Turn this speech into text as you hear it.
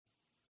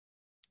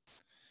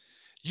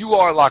You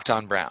are Locked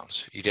On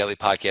Browns, your daily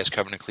podcast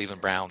covering the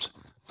Cleveland Browns,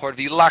 part of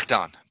the Locked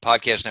On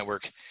Podcast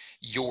Network,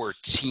 your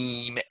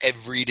team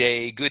every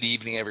day. Good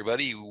evening,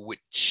 everybody,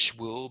 which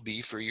will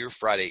be for your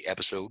Friday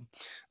episode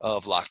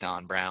of Locked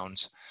On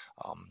Browns.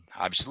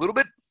 Obviously, a little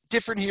bit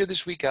different here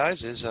this week,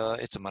 guys, is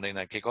it's a Monday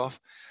night kickoff.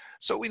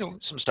 So,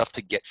 some stuff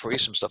to get for you,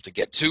 some stuff to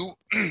get to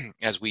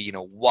as we,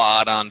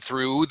 wad on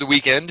through the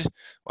weekend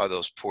while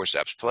those poor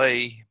saps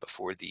play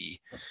before the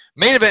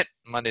main event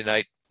Monday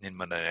night. In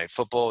Monday Night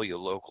Football, your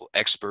local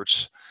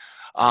experts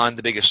on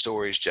the biggest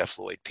stories. Jeff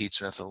Lloyd, Pete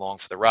Smith, along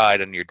for the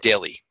ride on your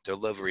daily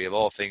delivery of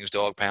all things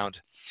Dog Pound.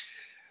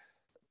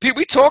 Pete,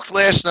 we talked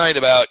last night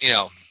about,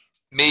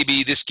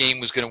 maybe this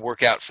game was going to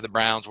work out for the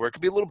Browns, where it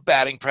could be a little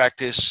batting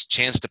practice,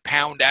 chance to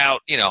pound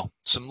out,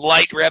 some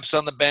light reps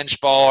on the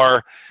bench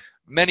bar,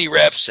 many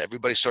reps.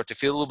 Everybody start to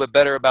feel a little bit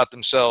better about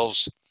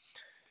themselves.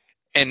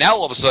 And now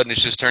all of a sudden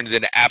it's just turned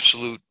into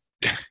absolute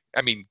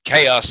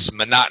chaos,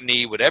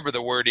 monotony, whatever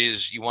the word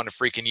is you want to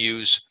freaking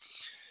use.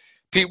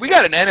 Pete, we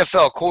got an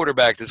NFL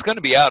quarterback that's going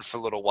to be out for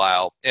a little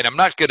while, and I'm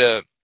not going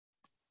to,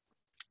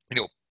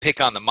 pick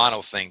on the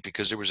mono thing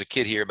because there was a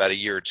kid here about a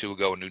year or two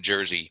ago in New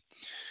Jersey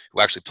who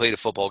actually played a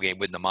football game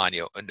with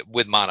mono and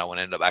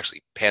ended up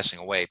actually passing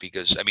away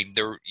because,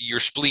 your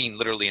spleen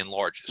literally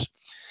enlarges.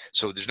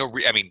 So there's no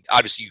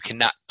obviously you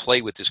cannot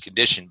play with this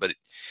condition, but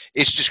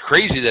it's just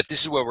crazy that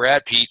this is where we're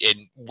at, Pete,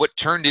 and what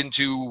turned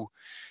into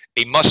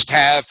a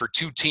must-have for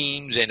two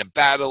teams and a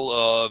battle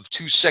of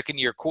two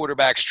second-year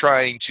quarterbacks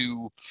trying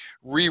to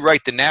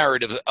rewrite the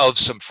narrative of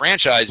some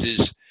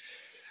franchises.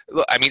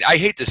 Look, I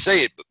hate to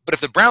say it, but if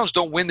the Browns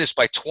don't win this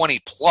by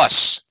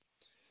 20-plus,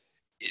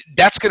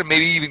 that's going to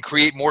maybe even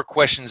create more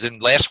questions than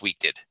last week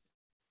did.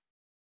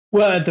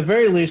 Well, at the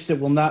very least, it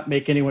will not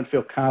make anyone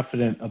feel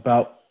confident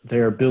about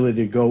their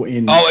ability to go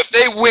in. Oh, if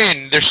they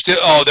win,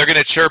 they're going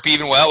to chirp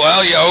even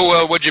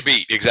what'd you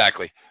beat?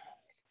 Exactly.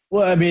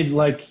 Well,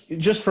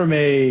 just from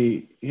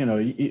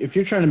if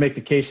you're trying to make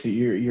the case that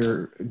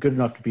you're good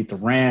enough to beat the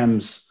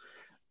Rams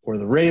or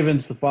the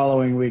Ravens the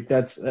following week,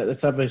 that's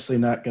obviously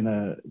not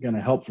gonna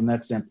help from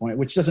that standpoint.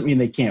 Which doesn't mean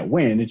they can't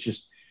win. It's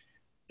just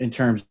in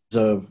terms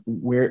of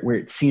where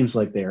it seems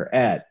like they're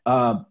at.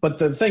 But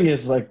the thing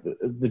is,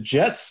 the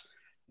Jets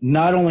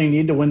not only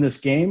need to win this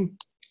game,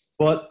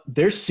 but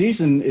their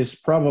season is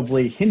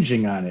probably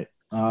hinging on it.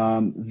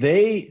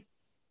 They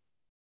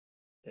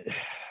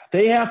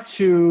have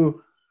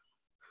to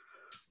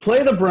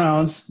play the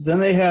Browns, then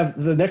they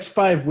have the next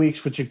 5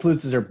 weeks, which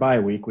includes their bye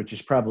week, which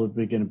is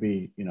probably going to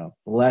be, the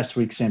last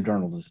week Sam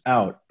Darnold is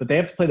out. But they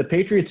have to play the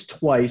Patriots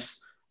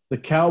twice, the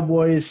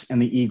Cowboys,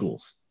 and the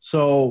Eagles.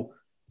 So,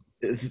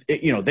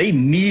 they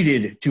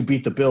needed to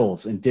beat the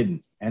Bills and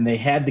didn't. And they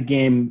had the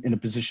game in a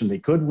position they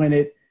could win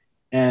it,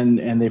 and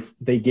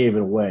they gave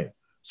it away.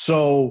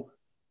 So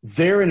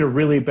they're in a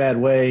really bad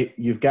way.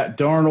 You've got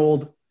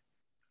Darnold.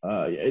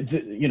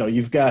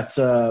 You've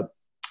got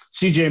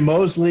C.J.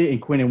 Mosley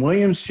and Quinnen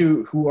Williams,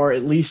 who are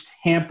at least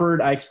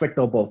hampered. I expect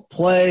they'll both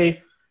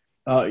play.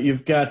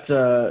 You've got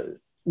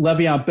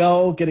Le'Veon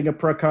Bell getting a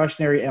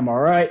precautionary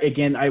MRI.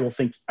 Again,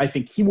 I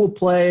think he will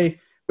play.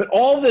 But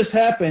all of this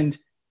happened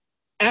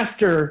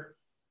after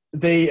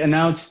they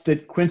announced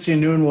that Quincy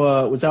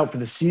Enunwa was out for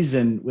the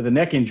season with a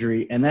neck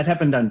injury, and that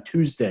happened on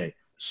Tuesday.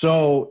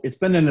 So it's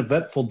been an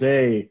eventful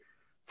day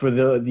for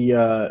the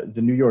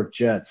New York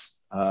Jets.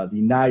 The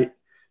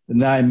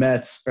Nye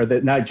Mets, or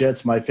the Nye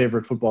Jets, my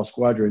favorite football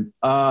squadron.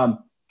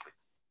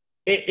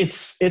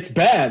 It's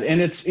bad, and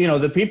it's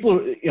the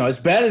people as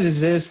bad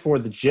as it is for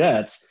the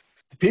Jets,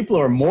 the people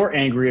who are more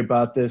angry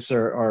about this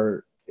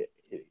are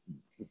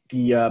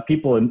the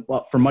people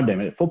for Monday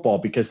Night Football,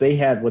 because they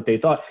had what they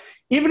thought.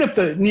 Even if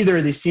neither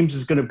of these teams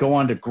is going to go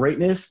on to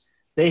greatness,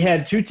 they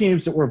had two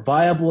teams that were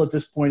viable at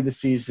this point of the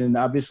season.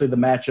 Obviously, the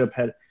matchup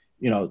had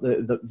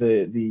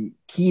the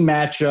key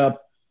matchup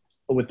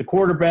with the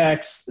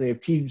quarterbacks. They have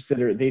teams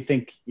that they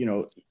think,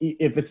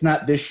 if it's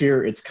not this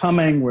year, it's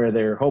coming, where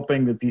they're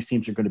hoping that these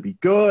teams are going to be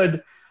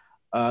good.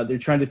 They're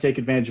trying to take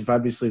advantage of,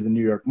 obviously, the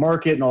New York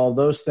market and all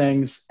those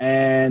things,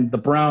 and the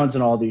Browns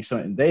and all the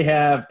excitement they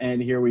have.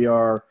 And here we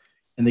are,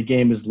 and the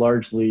game is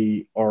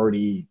largely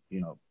already,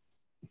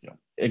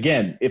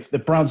 again, if the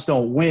Browns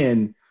don't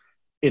win,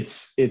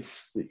 it's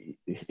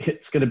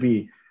going to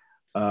be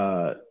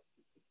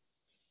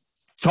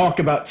talk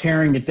about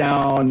tearing it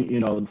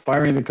down,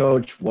 firing the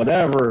coach,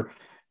 whatever.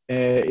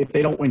 If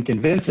they don't win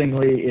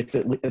convincingly, it's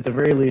at the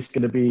very least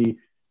going to be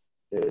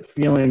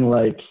feeling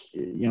like,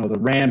 the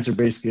Rams are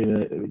basically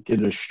going to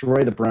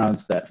destroy the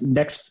Browns that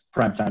next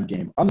primetime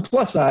game. On the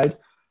plus side,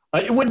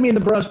 it would mean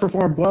the Browns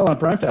performed well on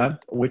primetime,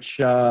 which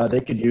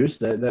they could use.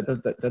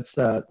 That's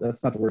not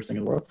the worst thing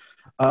in the world.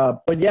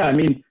 But yeah,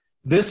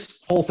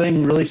 this whole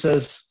thing really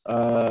says,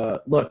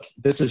 look,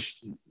 this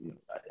is.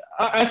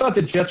 I thought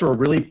the Jets were a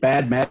really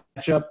bad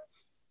matchup.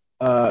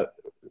 I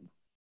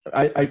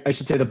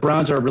should say the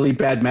Browns are a really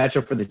bad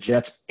matchup for the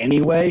Jets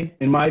anyway,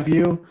 in my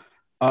view.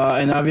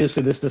 And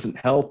obviously this doesn't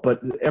help,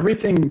 but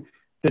everything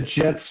the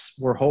Jets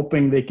were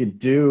hoping they could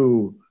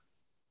do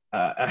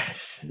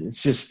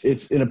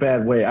it's in a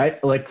bad way.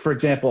 For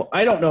example,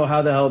 I don't know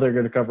how the hell they're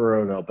going to cover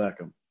Odell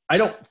Beckham. I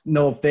don't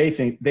know if they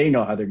think they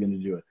know how they're going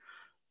to do it,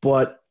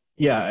 but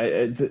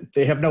yeah,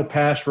 they have no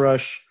pass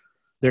rush.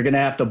 They're going to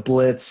have to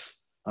blitz.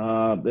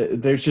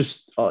 There's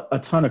just a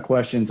ton of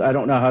questions. I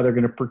don't know how they're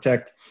going to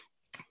protect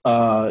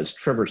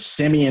Trevor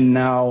Siemian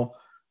now.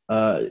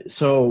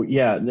 So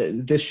yeah,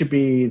 this should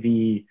be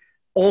the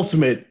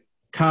ultimate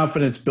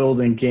confidence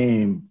building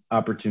game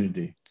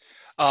opportunity.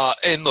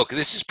 And look,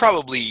 this is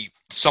probably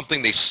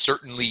something they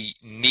certainly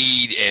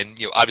need, and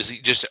obviously,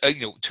 just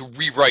to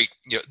rewrite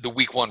the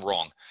week one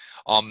wrong.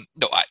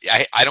 No,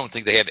 I don't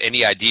think they have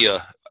any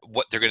idea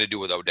what they're going to do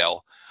with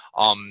Odell.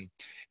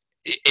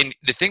 And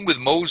the thing with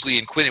Mosley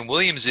and Quinnen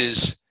Williams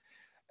is,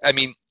 I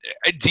mean,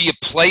 do you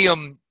play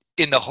them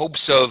in the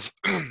hopes of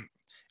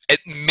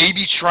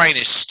maybe trying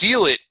to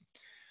steal it?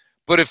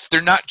 But if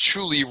they're not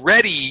truly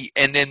ready,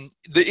 and then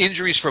the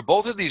injuries for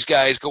both of these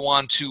guys go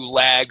on to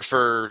lag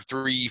for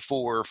 3,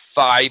 4,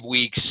 5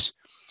 weeks,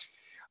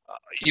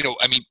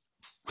 I mean,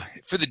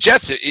 for the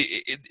Jets,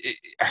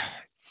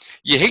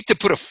 you hate to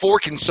put a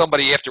fork in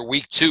somebody after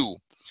week 2,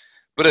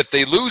 but if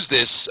they lose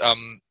this,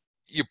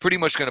 you're pretty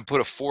much going to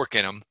put a fork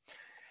in them.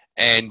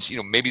 And,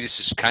 maybe this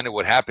is kind of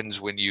what happens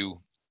when you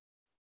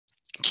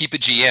keep a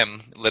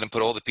GM, let him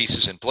put all the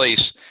pieces in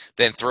place,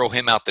 then throw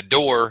him out the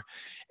door.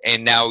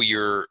 And now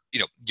you're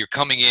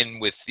coming in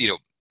with,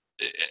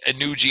 a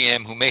new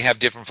GM who may have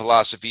different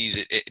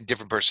philosophies,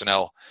 different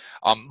personnel.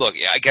 Look,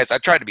 I guess I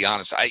tried to be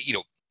honest. I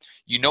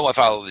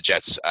follow the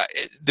Jets.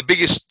 The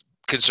biggest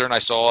concern I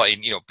saw,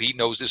 and, Pete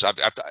knows this,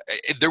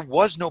 there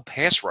was no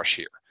pass rush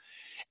here.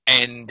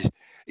 And,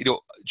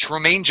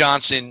 Tremaine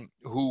Johnson,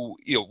 who,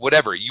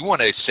 whatever, you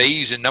want to say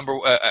he's a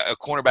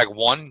cornerback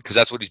 1 because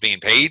that's what he's being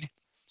paid.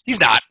 He's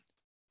not.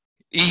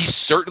 He's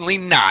certainly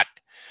not.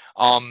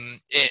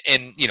 And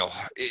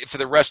for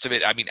the rest of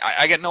it, I mean,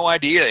 I got no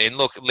idea. And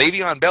look,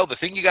 Le'Veon Bell, the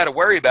thing you got to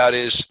worry about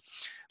is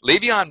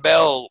Le'Veon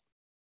Bell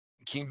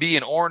can be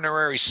an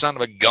ordinary son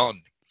of a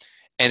gun.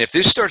 And if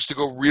this starts to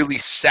go really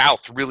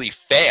south really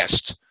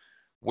fast,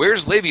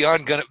 where's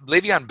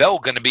Le'Veon Bell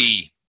going to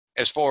be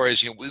as far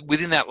as,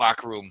 within that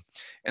locker room?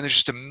 And there's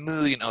just a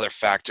million other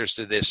factors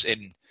to this.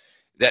 And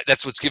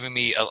that's what's giving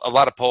me a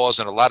lot of pause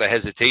and a lot of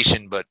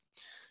hesitation. But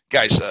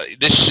guys,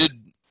 this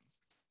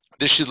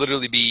should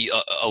literally be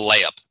a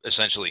layup,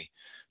 essentially,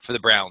 for the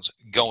Browns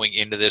going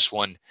into this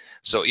one.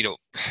 So,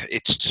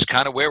 it's just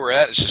kind of where we're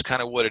at. It's just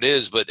kind of what it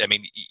is. But, I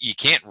mean, you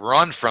can't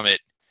run from it.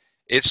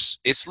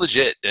 It's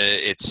legit.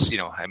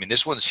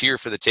 This one's here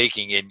for the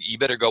taking, and you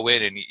better go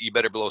in and you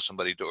better blow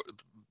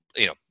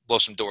blow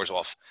some doors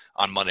off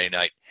on Monday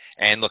night.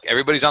 And, look,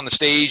 everybody's on the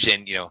stage,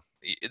 and,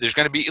 there's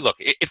going to be – look,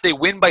 if they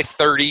win by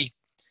 30,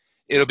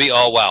 it'll be,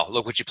 oh, wow,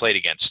 look what you played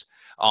against.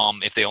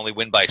 If they only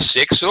win by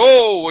 6,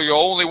 well, you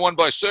only won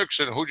by 6,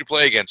 and who'd you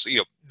play against?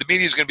 The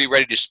media is going to be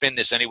ready to spin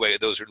this anyway.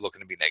 Those are looking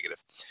to be negative.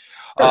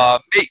 I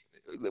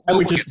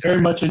would just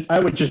very much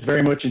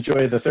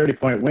enjoy the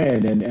 30-point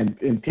win,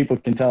 and people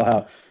can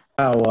tell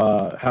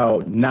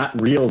how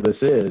not real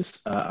this is.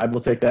 I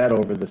will take that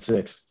over the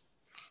 6.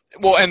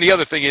 Well, and the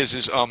other thing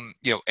is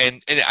we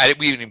didn't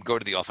even go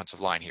to the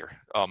offensive line here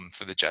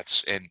for the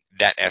Jets and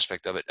that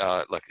aspect of it.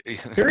 Look,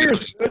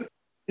 Interior's good.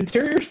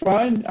 Interior's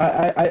fine.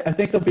 I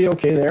think they'll be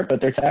okay there,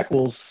 but their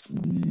tackles,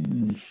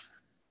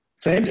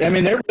 same. I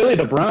mean, they're really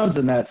the Browns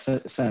in that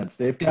sense.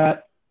 They've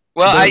got.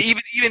 Well,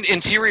 even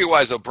interior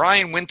wise though,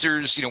 Brian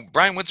Winters.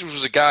 Brian Winters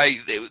was a guy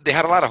they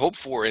had a lot of hope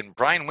for, and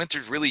Brian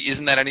Winters really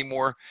isn't that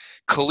anymore.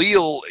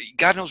 Khalil,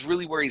 God knows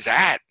really where he's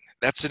at.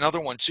 That's another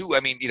one too. I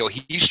mean,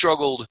 he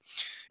struggled,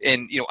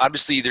 and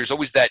obviously there's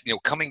always that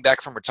coming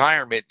back from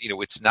retirement.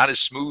 It's not as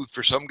smooth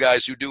for some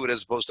guys who do it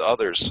as opposed to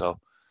others. So.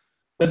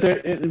 But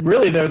they're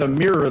the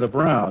mirror of the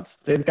Browns.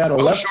 They've got a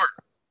left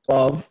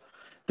glove.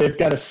 They've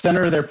got a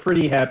center they're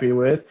pretty happy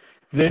with.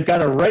 They've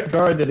got a right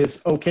guard that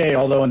is okay,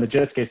 although in the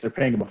Jets' case they're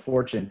paying him a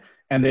fortune,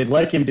 and they'd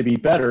like him to be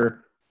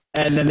better.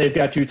 And then they've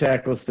got 2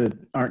 tackles that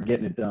aren't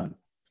getting it done.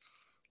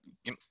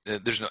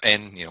 There's no,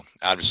 and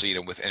obviously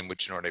with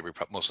Gennard Avery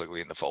most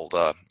likely in the fold,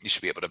 you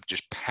should be able to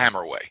just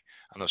hammer away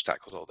on those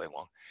tackles all day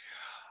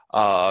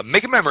long.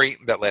 Make a memory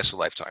that lasts a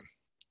lifetime,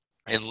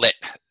 and let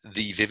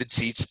the Vivid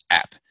Seats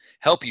app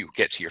help you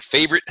get to your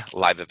favorite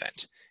live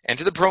event.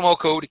 Enter the promo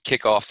code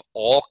KICKOFF,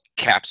 all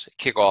caps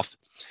KICKOFF,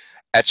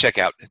 at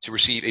checkout to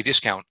receive a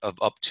discount of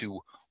up to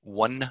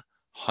 $100.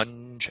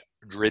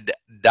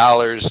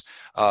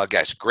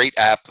 Guys, great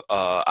app.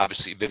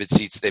 Obviously, Vivid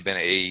Seats, they've been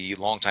a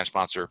longtime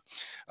sponsor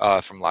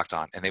from Locked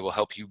On, and they will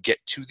help you get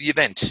to the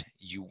event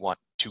you want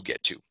to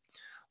get to.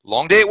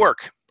 Long day at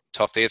work,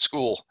 tough day at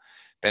school,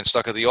 been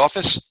stuck at the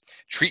office?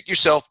 Treat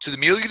yourself to the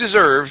meal you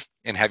deserve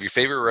and have your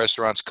favorite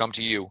restaurants come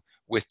to you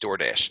with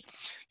DoorDash.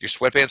 Your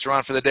sweatpants are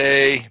on for the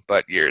day,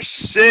 but you're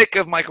sick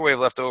of microwave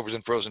leftovers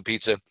and frozen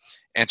pizza.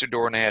 Enter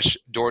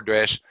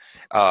DoorDash,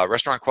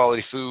 restaurant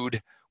quality food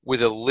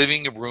with a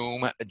living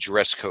room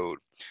dress code.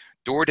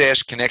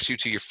 DoorDash connects you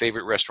to your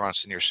favorite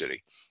restaurants in your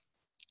city.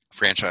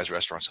 Franchise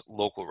restaurants,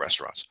 local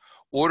restaurants.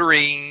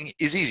 Ordering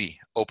is easy.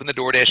 Open the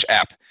DoorDash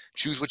app,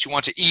 choose what you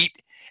want to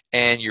eat,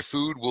 and your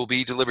food will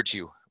be delivered to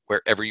you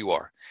wherever you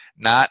are.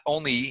 Not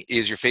only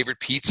is your favorite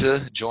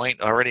pizza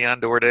joint already on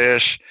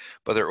DoorDash,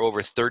 but there are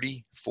over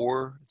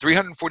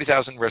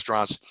 340,000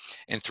 restaurants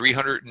in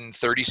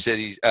 330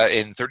 cities,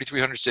 in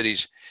 3,300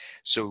 cities.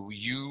 So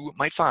you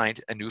might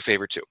find a new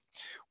favorite too.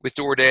 With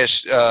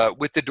DoorDash,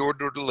 with the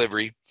door-to-door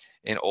delivery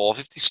in all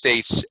 50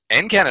 states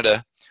and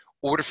Canada,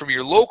 order from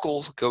your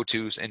local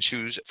go-tos and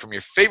choose from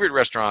your favorite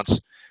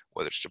restaurants,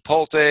 whether it's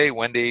Chipotle,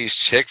 Wendy's,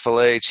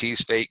 Chick-fil-A,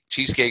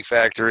 Cheesecake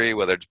Factory,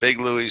 whether it's Big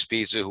Louie's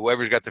Pizza,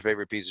 whoever's got their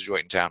favorite pizza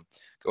joint in town.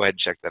 Go ahead and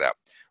check that out.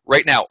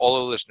 Right now, all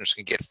the listeners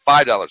can get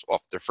 $5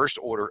 off their first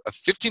order of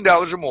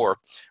 $15 or more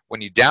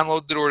when you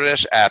download the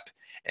DoorDash app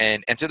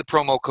and enter the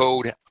promo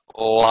code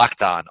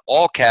LOCKEDON,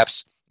 all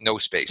caps, no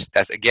space.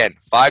 That's, again,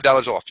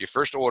 $5 off your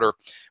first order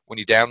when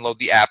you download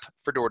the app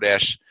for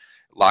DoorDash,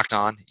 Locked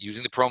On,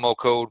 using the promo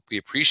code. We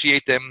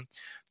appreciate them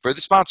for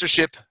the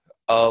sponsorship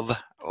of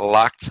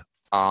Locked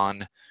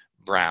On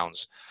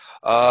Browns.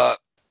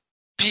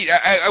 Pete,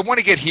 I want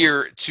to get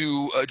here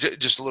to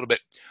just a little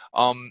bit.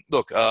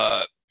 Look,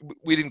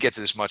 we didn't get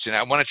to this much, and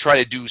I want to try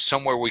to do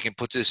somewhere we can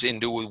put this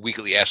into a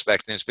weekly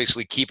aspect, and it's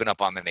basically keeping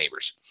up on the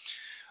neighbors.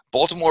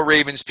 Baltimore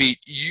Ravens, Pete,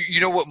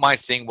 you know what my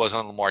thing was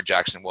on Lamar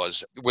Jackson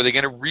was? Were they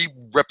going to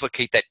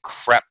replicate that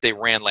crap they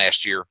ran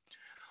last year?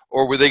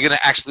 Or were they going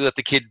to actually let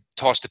the kid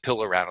toss the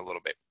pill around a little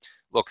bit?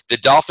 Look, the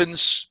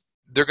Dolphins,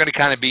 they're going to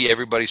kind of be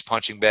everybody's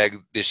punching bag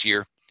this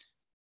year.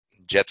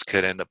 Jets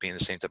could end up being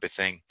the same type of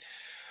thing.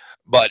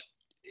 But,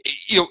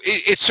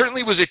 it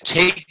certainly was a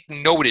take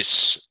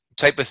notice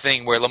type of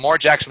thing where Lamar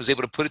Jackson was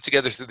able to put it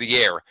together through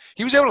the air.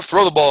 He was able to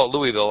throw the ball at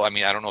Louisville. I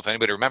mean, I don't know if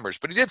anybody remembers,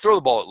 but he did throw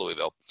the ball at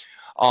Louisville.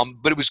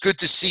 But it was good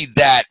to see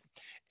that.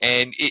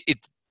 And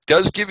it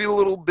does give you a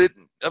little bit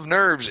of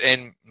nerves.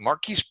 And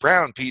Marquise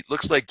Brown, Pete,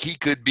 looks like he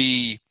could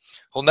be –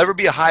 he'll never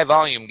be a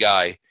high-volume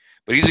guy,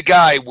 but he's a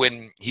guy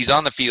when he's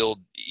on the field,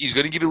 he's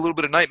going to give you a little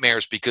bit of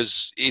nightmares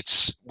because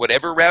it's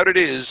whatever route it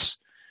is,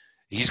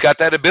 he's got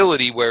that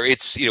ability where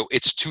it's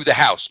to the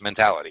house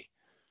mentality.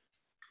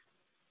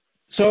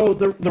 So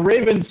the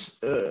Ravens,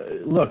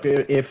 look,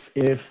 if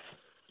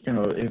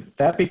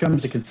that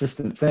becomes a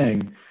consistent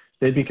thing,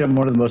 they become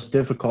one of the most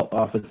difficult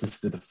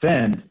offenses to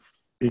defend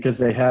because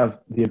they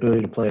have the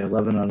ability to play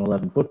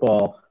 11-on-11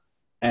 football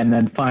and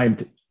then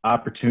find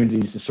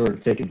opportunities to sort of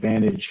take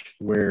advantage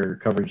where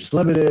coverage is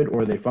limited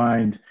or they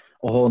find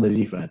a hole in the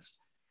defense.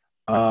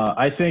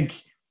 I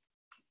think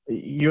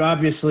you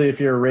obviously, if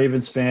you're a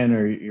Ravens fan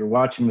or you're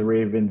watching the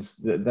Ravens,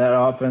 that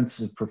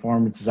offensive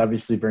performance is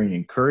obviously very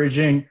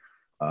encouraging.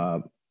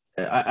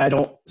 I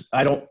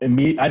don't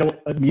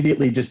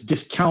immediately just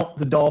discount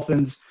the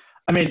Dolphins.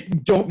 I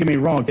mean, don't get me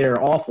wrong, they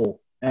are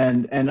awful.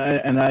 And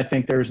I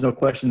think there is no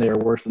question they are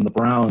worse than the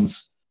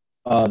Browns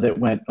that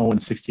went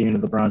 0-16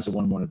 and the Browns that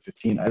won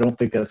 1-15. I don't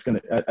think that's going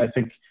to – I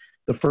think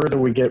the further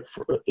we get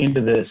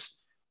into this,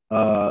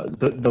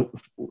 the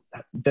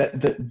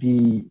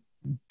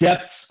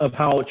depths of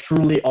how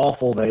truly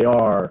awful they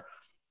are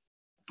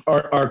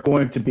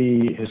going to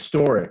be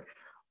historic.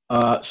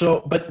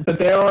 But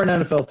they are an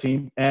NFL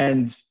team,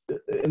 and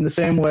in the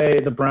same way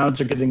the Browns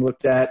are getting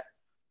looked at,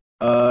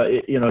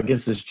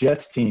 against this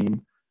Jets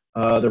team,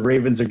 the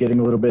Ravens are getting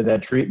a little bit of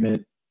that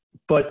treatment.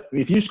 But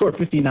if you score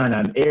 59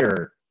 on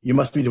air, you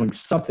must be doing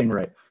something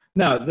right.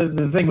 Now,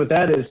 the thing with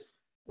that is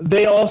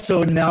they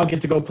also now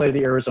get to go play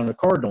the Arizona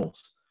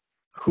Cardinals,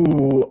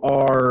 who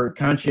are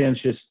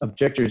conscientious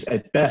objectors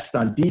at best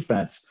on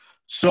defense.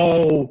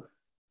 So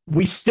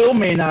we still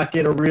may not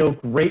get a real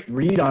great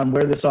read on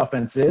where this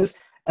offense is.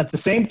 At the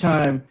same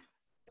time,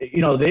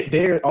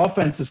 their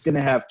offense is going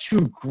to have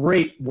two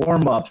great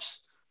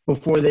warm-ups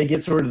before they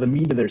get sort of the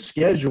meat of their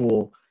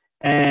schedule.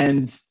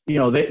 And,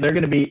 they're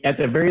going to be, at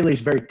the very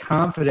least, very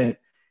confident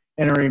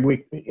entering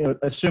week,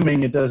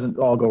 assuming it doesn't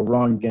all go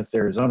wrong against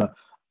Arizona.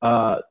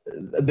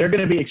 They're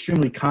going to be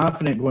extremely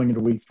confident going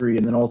into week 3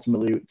 and then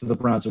ultimately to the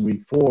Browns in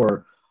week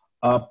 4.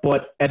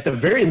 But at the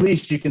very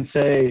least, you can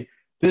say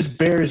this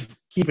bears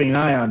keeping an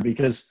eye on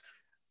because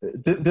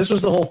this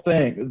was the whole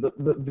thing.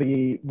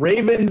 The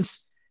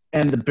Ravens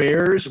and the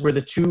Bears were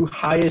the two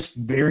highest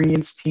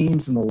variance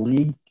teams in the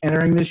league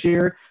entering this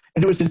year,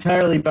 and it was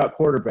entirely about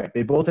quarterback.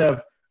 They both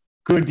have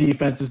good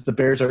defenses. The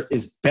Bears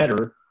is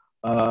better.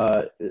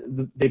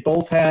 They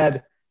both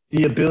had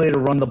the ability to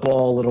run the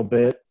ball a little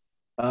bit,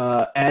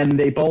 and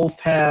they both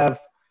have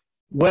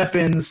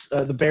weapons.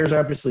 The Bears are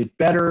obviously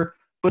better,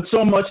 but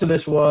so much of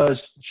this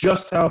was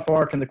just how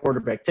far can the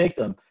quarterback take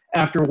them.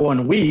 After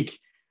 1 week,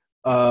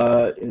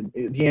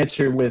 the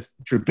answer with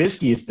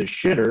Trubisky is the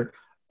shitter,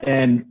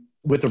 and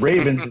with the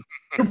Ravens,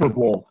 Super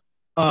Bowl.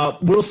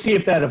 We'll see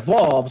if that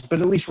evolves,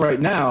 but at least right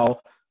now,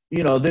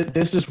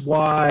 this is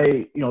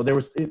why, there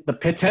was the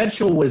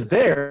potential was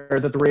there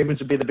that the Ravens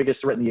would be the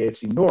biggest threat in the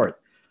AFC North.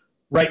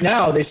 Right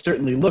now, they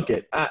certainly look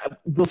it.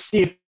 We'll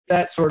see if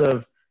that sort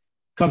of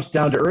comes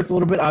down to earth a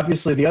little bit.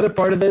 Obviously, the other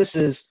part of this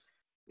is,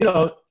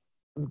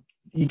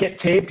 you get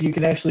tape, you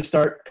can actually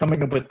start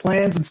coming up with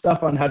plans and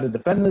stuff on how to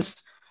defend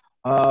this.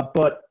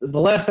 But the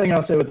last thing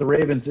I'll say with the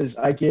Ravens is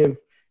I give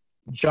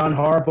John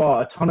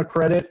Harbaugh a ton of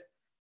credit.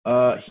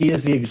 He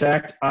is the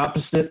exact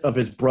opposite of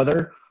his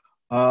brother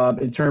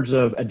in terms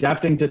of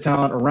adapting to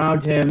talent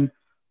around him,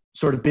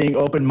 sort of being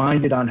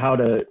open-minded on how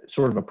to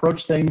sort of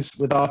approach things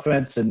with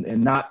offense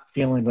and not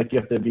feeling like you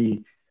have to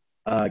be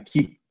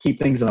keep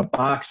things in a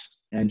box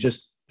and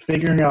just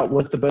figuring out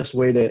what the best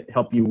way to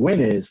help you win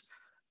is.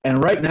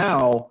 And right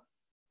now,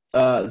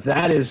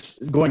 that is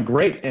going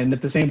great. And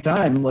at the same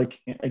time, like,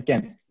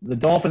 again, the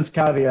Dolphins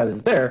caveat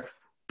is there,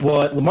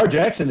 but Lamar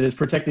Jackson is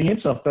protecting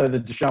himself better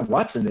than Deshaun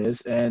Watson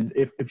is. And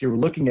if you're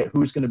looking at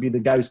who's going to be the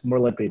guy who's more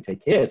likely to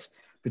take hits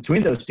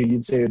between those two,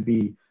 you'd say it would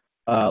be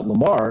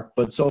Lamar.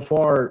 But so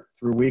far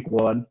through week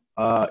one,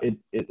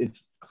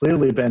 it's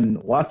clearly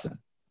been Watson.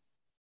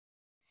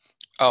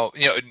 Oh,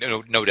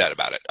 no doubt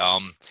about it.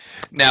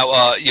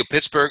 Now,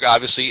 Pittsburgh,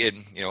 obviously,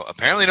 and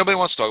apparently nobody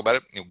wants to talk about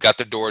it. Got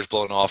their doors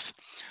blown off.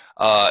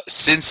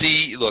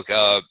 Cincy, look,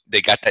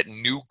 they got that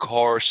new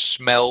car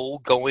smell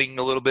going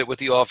a little bit with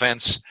the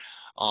offense.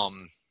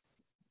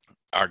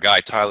 Our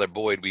guy Tyler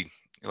Boyd, we've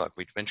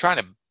been trying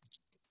to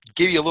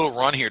give you a little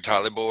run here,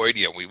 Tyler Boyd.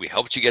 We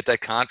helped you get that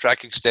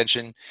contract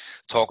extension.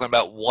 Talking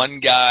about one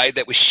guy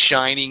that was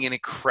shining in a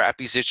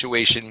crappy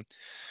situation.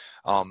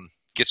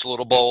 Gets a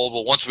little bold.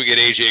 Well, once we get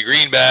AJ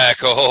Green back,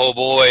 oh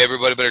boy,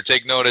 everybody better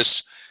take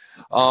notice.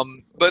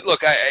 But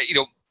look,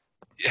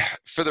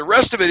 for the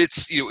rest of it,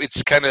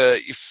 it's kind of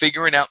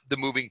figuring out the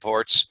moving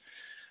parts.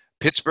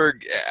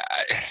 Pittsburgh,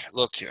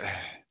 look,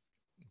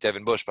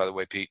 Devin Bush, by the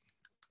way, Pete,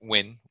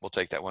 win. We'll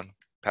take that one.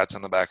 Pats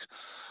on the back.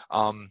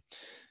 I'm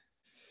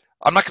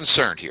not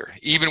concerned here,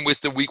 even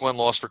with the week one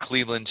loss for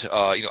Cleveland.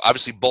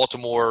 Obviously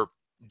Baltimore,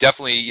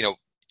 definitely,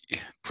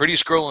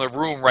 prettiest girl in the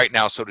room right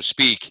now, so to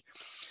speak.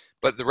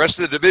 But the rest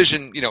of the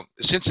division,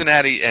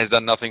 Cincinnati has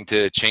done nothing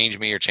to change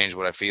me or change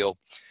what I feel.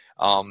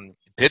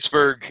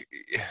 Pittsburgh,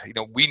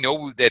 we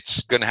know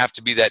that's going to have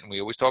to be that, and we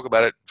always talk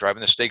about it,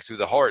 driving the stake through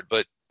the heart.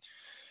 But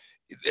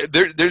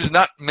there's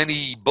not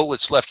many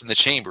bullets left in the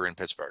chamber in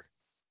Pittsburgh.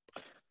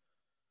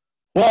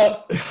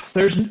 Well,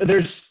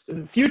 there's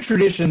few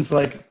traditions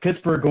like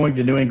Pittsburgh going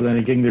to New England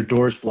and getting their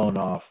doors blown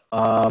off.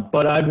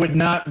 But I would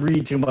not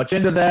read too much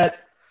into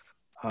that.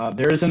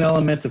 There is an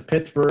element of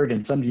Pittsburgh,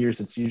 and some years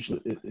it's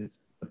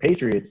the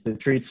Patriots that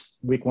treats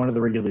week one of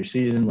the regular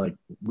season like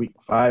week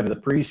 5 of the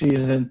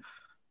preseason,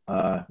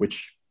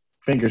 which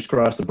fingers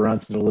crossed the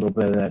Browns did a little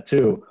bit of that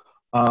too.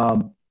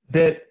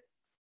 That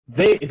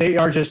they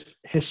are just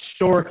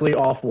historically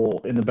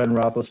awful in the Ben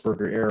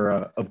Roethlisberger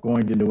era of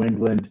going to New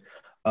England.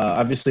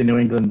 Obviously, New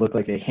England looked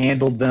like they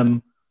handled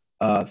them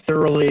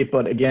thoroughly,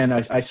 but again,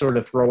 I sort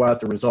of throw out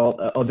the result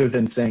other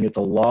than saying it's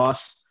a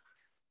loss.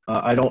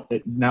 I don't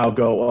now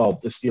go, oh,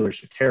 the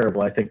Steelers are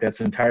terrible. I think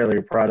that's entirely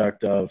a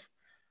product of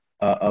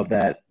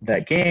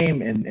that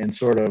game and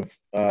sort of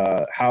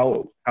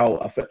how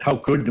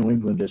good New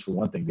England is for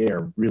one thing. They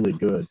are really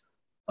good,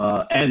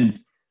 and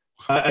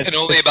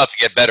only about to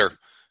get better.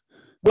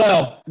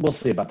 Well, we'll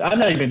see about that. I'm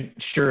not even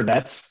sure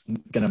that's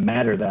going to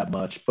matter that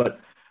much,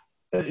 but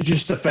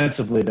just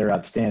defensively, they're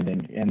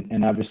outstanding,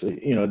 and obviously,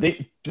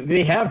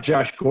 they have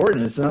Josh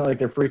Gordon. It's not like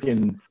they're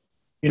freaking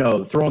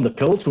throwing the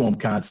pill to him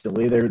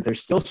constantly. They're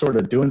still sort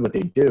of doing what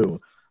they do.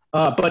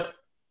 But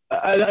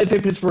I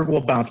think Pittsburgh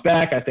will bounce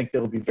back. I think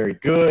they'll be very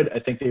good. I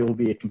think they will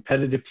be a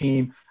competitive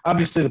team.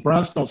 Obviously, the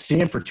Browns don't see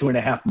him for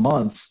 2.5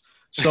 months.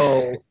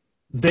 So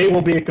they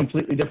will be a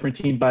completely different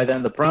team by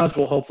then. The Browns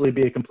will hopefully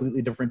be a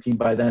completely different team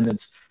by then.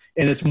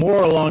 It's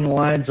more along the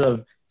lines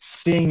of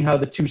seeing how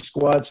the two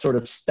squads sort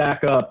of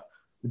stack up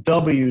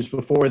W's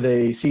before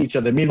they see each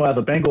other. Meanwhile,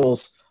 the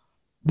Bengals –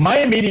 my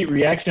immediate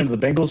reaction to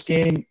the Bengals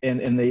game,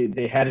 and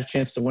they had a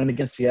chance to win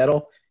against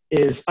Seattle,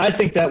 is I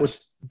think that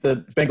was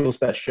the Bengals'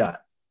 best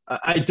shot.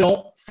 I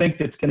don't think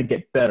that's going to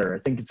get better. I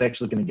think it's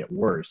actually going to get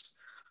worse.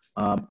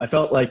 I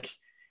felt like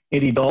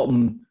Andy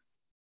Dalton,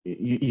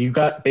 you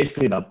got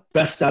basically the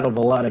best out of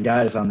a lot of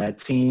guys on that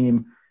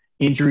team.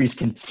 Injuries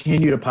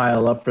continue to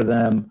pile up for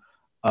them.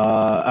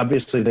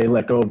 Obviously, they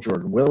let go of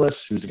Jordan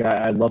Willis, who's a guy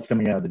I loved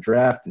coming out of the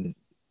draft, and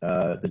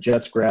the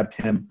Jets grabbed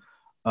him.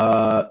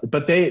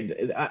 But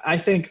I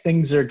think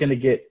things are going to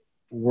get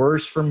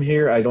worse from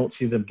here. I don't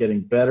see them getting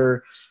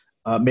better.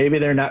 Maybe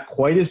they're not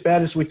quite as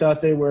bad as we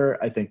thought they were.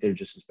 I think they're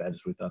just as bad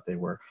as we thought they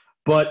were.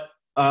 But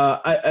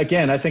I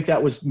think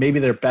that was maybe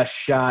their best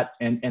shot,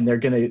 and they're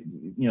going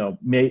to,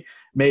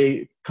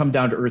 may come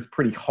down to earth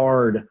pretty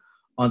hard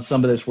on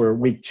some of this where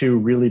week 2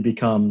 really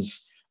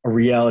becomes a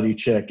reality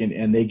check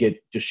and they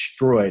get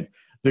destroyed.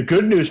 The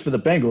good news for the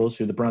Bengals,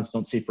 who the Browns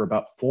don't see for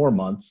about 4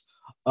 months,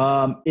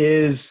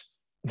 is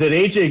that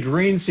AJ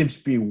Green seems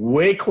to be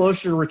way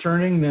closer to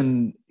returning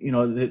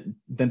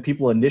than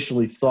people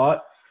initially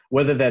thought.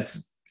 Whether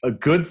that's a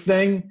good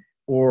thing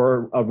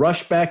or a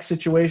rush back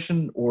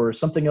situation or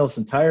something else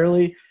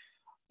entirely,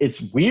 it's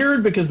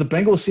weird because the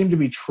Bengals seem to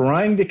be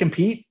trying to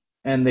compete,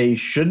 and they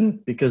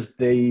shouldn't because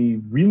they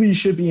really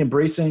should be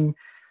embracing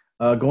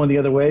going the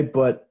other way.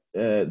 But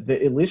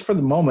at least for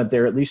the moment,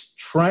 they're at least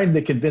trying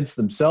to convince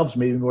themselves,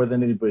 maybe more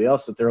than anybody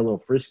else, that they're a little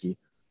frisky.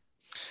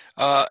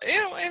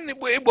 And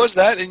it was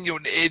that, and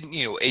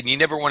and you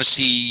never want to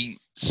see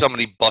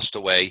somebody bust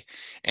away.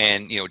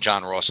 And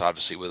John Ross,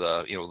 obviously, with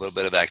a little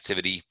bit of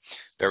activity,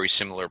 very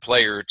similar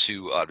player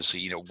to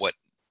obviously what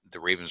the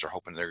Ravens are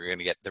hoping they're going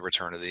to get the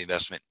return of the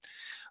investment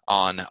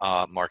on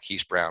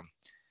Marquise Brown.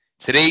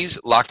 Today's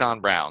Locked On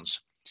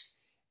Browns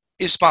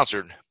is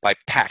sponsored by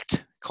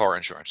Pact Car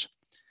Insurance.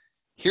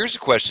 Here's a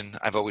question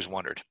I've always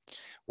wondered: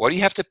 why do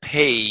you have to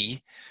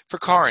pay for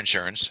car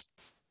insurance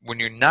when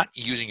you're not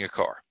using your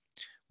car?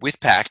 With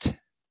Pact,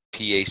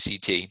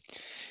 P-A-C-T,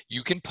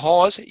 you can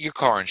pause your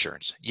car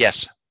insurance.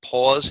 Yes,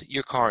 pause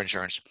your car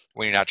insurance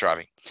when you're not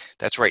driving.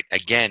 That's right.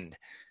 Again,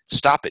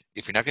 stop it.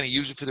 If you're not going to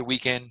use it for the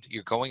weekend,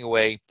 you're going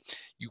away,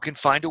 you can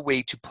find a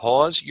way to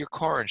pause your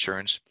car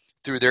insurance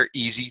through their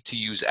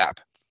easy-to-use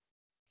app.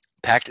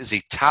 Pact is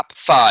a top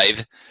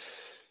 5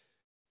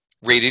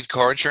 rated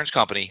car insurance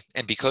company,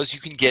 and because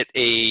you can get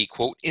a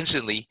quote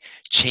instantly,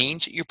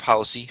 change your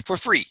policy for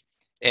free.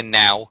 And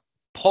now,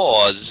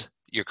 pause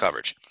your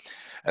coverage.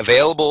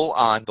 Available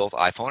on both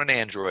iPhone and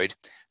Android.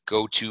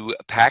 Go to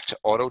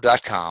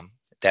pactauto.com.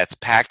 That's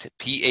Pact,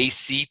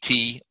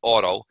 P-A-C-T,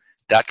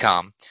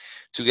 auto.com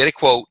to get a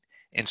quote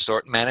and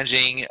start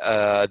managing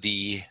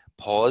the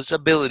pause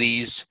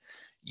abilities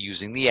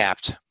using the app.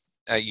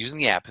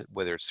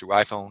 Whether it's through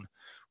iPhone,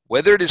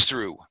 whether it is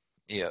through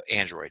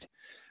Android.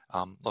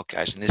 Look,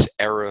 guys, in this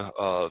era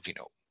of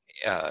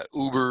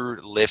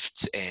Uber,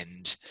 Lyft,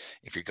 and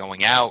if you're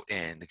going out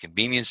and the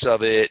convenience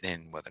of it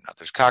and whether or not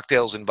there's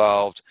cocktails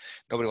involved,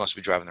 nobody wants to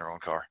be driving their own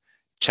car.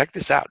 Check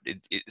this out.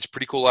 It's a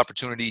pretty cool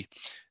opportunity.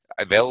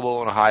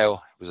 Available in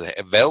Ohio. It was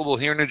available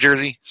here in New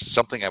Jersey.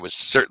 Something I would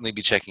certainly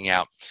be checking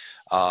out.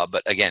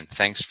 But again,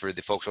 thanks for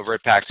the folks over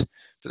at Pact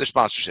for their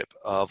sponsorship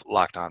of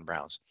Locked On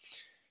Browns.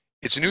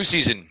 It's a new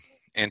season.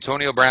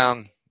 Antonio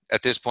Brown,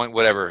 at this point,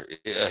 whatever,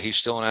 he's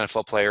still an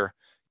NFL player.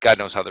 God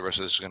knows how the rest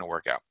of this is going to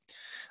work out.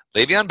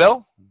 Le'Veon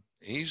Bell,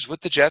 he's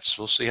with the Jets.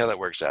 We'll see how that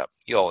works out.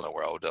 You all know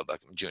where Odell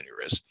Beckham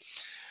Jr. is.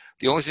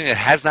 The only thing that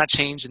has not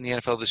changed in the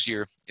NFL this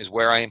year is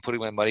where I am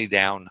putting my money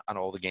down on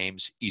all the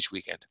games each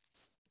weekend.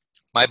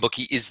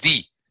 MyBookie is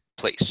the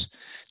place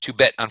to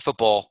bet on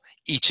football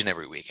each and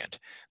every weekend.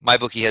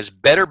 MyBookie has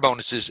better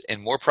bonuses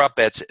and more prop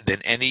bets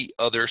than any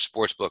other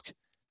sportsbook,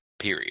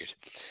 period.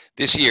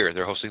 This year,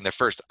 they're hosting their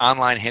first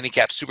online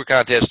handicap super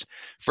contest.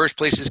 First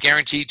place is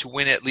guaranteed to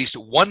win at least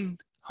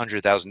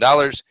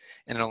 $100,000,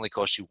 and it only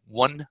costs you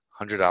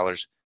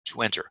 $100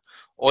 to enter.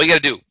 All you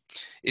got to do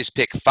is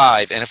pick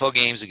 5 NFL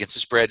games against the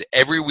spread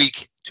every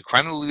week to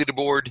climb the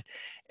leaderboard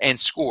and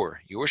score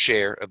your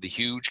share of the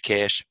huge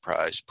cash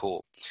prize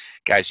pool.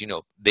 Guys,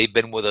 they've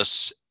been with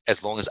us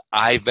as long as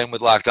I've been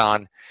with Locked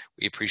On.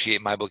 We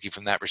appreciate MyBookie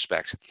from that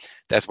respect.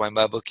 That's why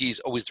MyBookie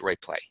is always the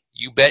right play.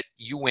 You bet,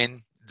 you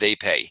win, they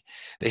pay.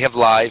 They have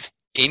live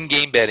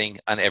in-game betting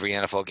on every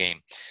NFL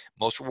game.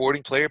 Most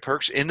rewarding player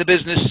perks in the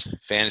business,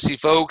 fantasy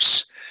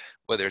folks,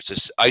 whether it's an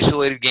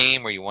isolated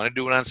game or you want to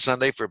do it on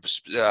Sunday for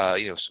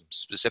some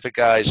specific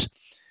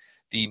guys,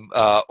 the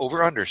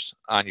over-unders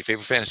on your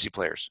favorite fantasy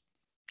players.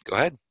 Go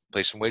ahead,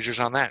 play some wagers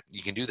on that.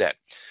 You can do that.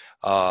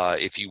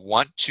 If you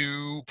want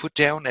to put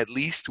down at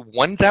least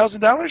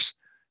 $1,000,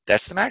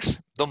 that's the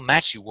max. They'll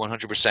match you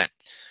 100%.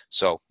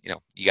 So, you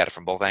got it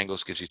from both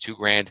angles, gives you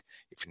 $2,000.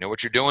 If you know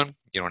what you're doing,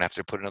 you don't have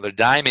to put another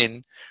dime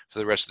in for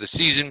the rest of the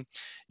season.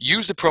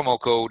 Use the promo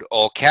code,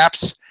 all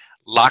caps,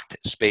 locked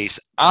space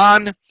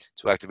on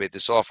to activate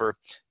this offer.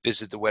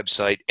 Visit the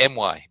website,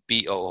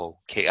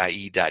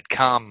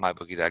 mybookie.com,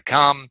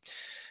 mybookie.com.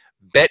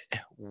 Bet,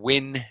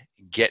 win,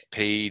 get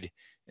paid.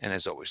 And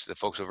as always, the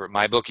folks over at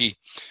MyBookie,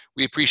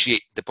 we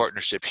appreciate the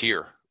partnership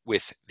here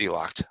with the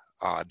Locked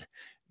On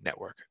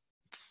Network.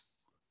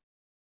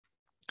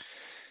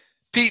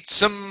 Pete,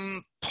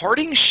 some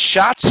parting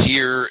shots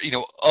here,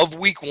 of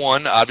week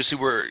 1. Obviously,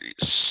 we're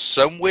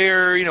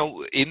somewhere,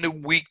 in the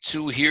week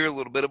 2 here, a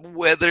little bit of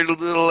weather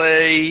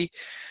delay.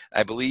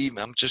 I believe,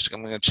 I'm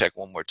going to check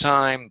one more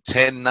time,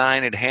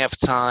 10-9 at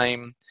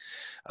halftime.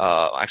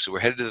 Actually,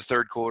 we're headed to the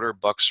third quarter.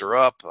 Bucks are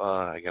up.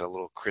 I got a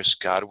little Chris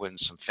Godwin,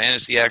 some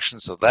fantasy action,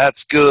 so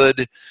that's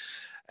good.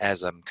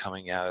 As I'm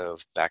coming out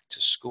of back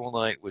to school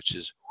night, which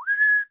is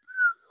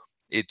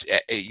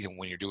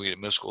when you're doing it at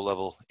middle school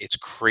level, it's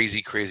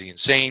crazy,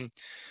 insane.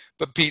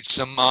 But Pete,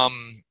 some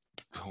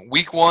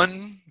week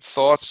 1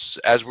 thoughts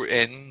as we're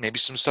in, maybe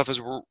some stuff as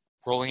we're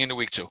rolling into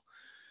week 2.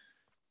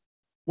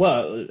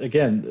 Well,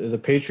 again, the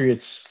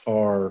Patriots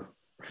are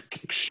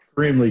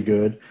extremely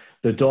good.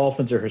 The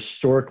Dolphins are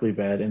historically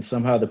bad, and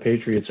somehow the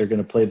Patriots are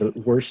going to play the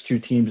worst two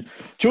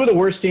of the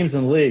worst teams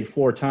in the league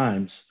 4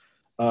 times,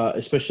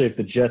 especially if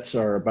the Jets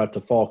are about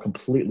to fall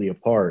completely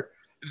apart.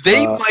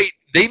 They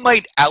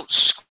might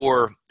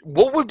outscore.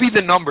 What would be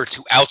the number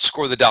to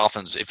outscore the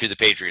Dolphins if you're the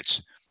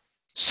Patriots?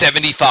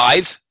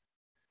 75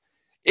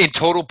 in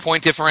total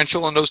point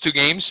differential in those 2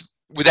 games?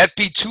 Would that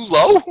be too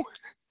low?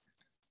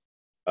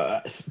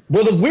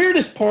 Well, the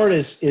weirdest part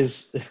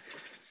is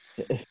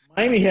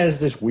Miami has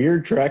this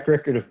weird track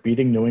record of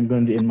beating New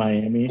England in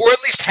Miami. Or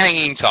at least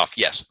hanging tough,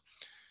 yes.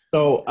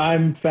 So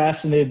I'm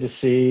fascinated to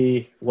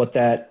see what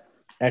that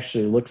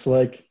actually looks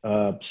like.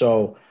 Look,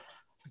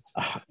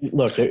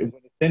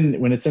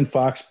 when it's in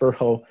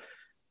Foxborough,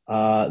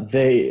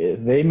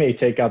 they may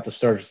take out the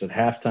starters at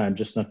halftime,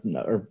 just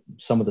not, or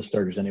some of the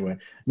starters anyway,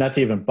 not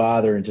to even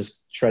bother and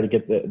just try to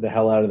get the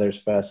hell out of there as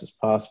fast as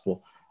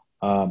possible.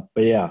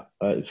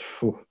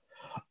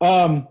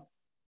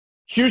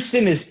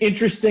 Houston is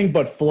interesting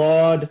but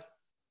flawed.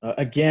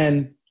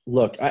 Again,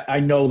 look, I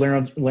know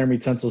Laramie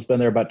Tunsil's been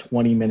there about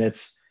 20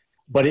 minutes,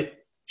 but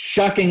it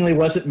shockingly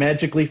wasn't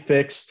magically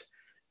fixed.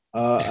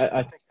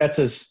 I think that's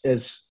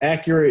as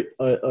accurate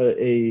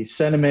a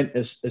sentiment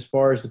as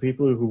far as the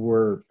people who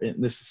were –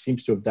 this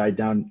seems to have died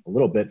down a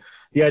little bit.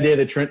 The idea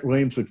that Trent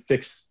Williams would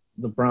fix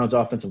the Browns'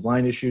 offensive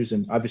line issues,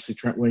 and obviously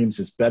Trent Williams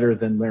is better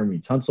than Laramie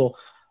Tunsil.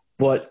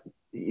 But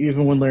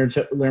even when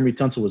Laramie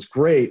Tunsil was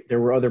great, there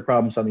were other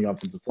problems on the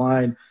offensive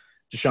line,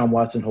 Deshaun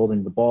Watson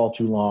holding the ball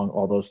too long,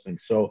 all those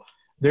things. So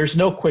there's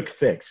no quick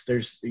fix.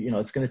 It's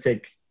going to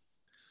take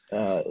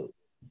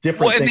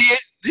different things.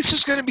 This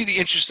is going to be the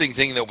interesting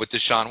thing, though, with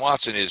Deshaun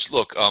Watson is,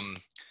 look,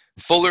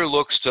 Fuller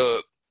looks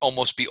to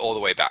almost be all the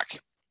way back.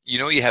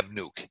 You have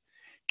Nuke.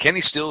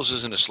 Kenny Stills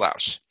isn't a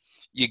slouch.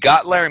 You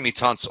got Laramie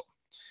Tunsil.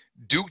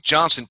 Duke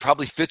Johnson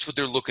probably fits what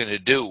they're looking to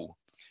do.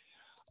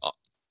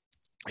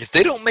 If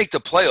they don't make the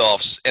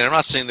playoffs, and I'm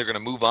not saying they're going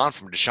to move on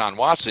from Deshaun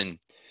Watson,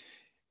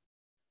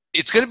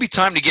 it's going to be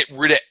time to get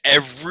rid of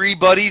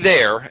everybody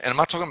there, and I'm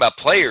not talking about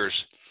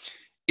players.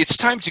 It's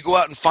time to go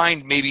out and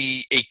find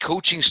maybe a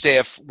coaching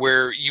staff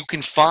where you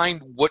can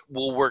find what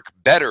will work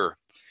better,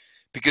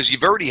 because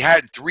you've already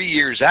had 3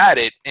 years at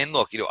it. And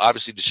look,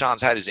 obviously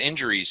Deshaun's had his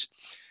injuries,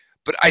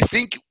 but I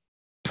think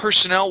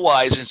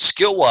personnel-wise and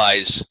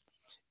skill-wise,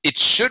 it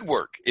should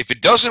work. If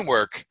it doesn't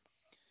work,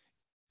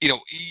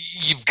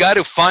 you've got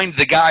to find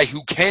the guy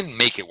who can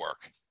make it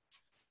work.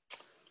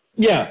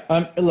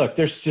 Yeah, look,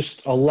 there's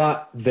just a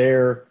lot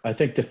there. I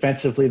think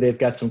defensively they've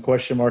got some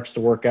question marks to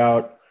work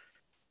out.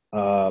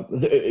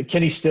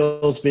 Kenny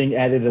Stills being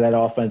added to that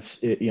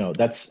offense,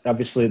 that's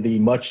obviously the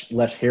much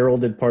less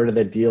heralded part of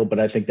that deal, but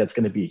I think that's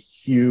going to be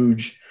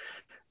huge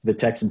for the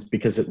Texans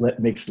because it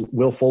makes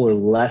Will Fuller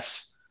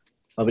less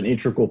of an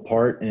integral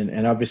part,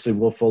 and obviously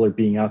Will Fuller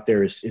being out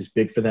there is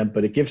big for them,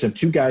 but it gives them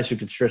two guys who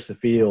can stretch the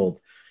field,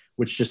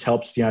 which just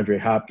helps DeAndre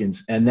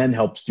Hopkins and then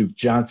helps Duke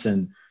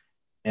Johnson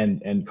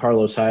and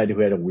Carlos Hyde, who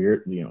had a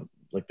weird,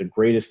 like the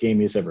greatest game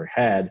he's ever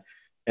had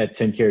at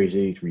 10 carries,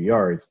 83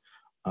 yards.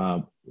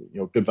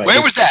 Goodbye.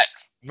 Where was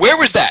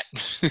that?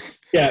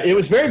 Yeah, it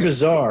was very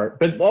bizarre,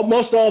 but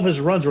most all of his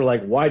runs were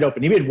like wide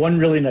open. He made one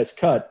really nice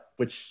cut,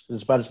 which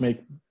is about as many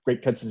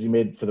great cuts as he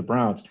made for the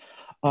Browns.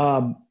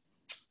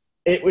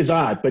 It was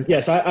odd, but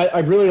yes, I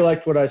really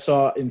liked what I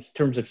saw in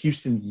terms of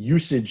Houston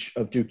usage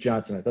of Duke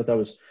Johnson. I thought that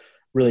was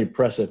really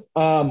impressive.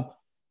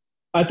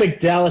 I think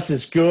Dallas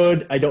is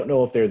good. I don't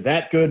know if they're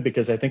that good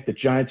because I think the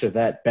Giants are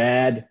that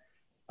bad.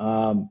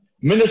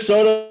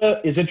 Minnesota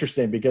is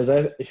interesting because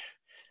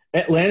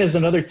Atlanta is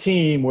another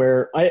team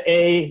where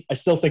I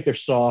still think they're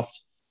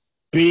soft.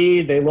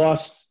 B, they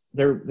lost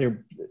their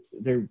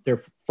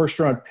first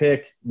round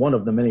pick, one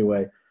of them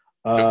anyway.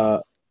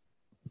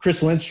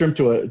 Chris Lindstrom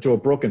to a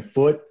broken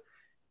foot.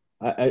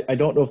 I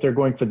don't know if they're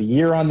going for the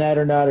year on that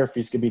or not, or if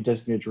he's going to be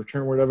designated to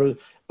return or whatever.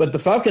 But the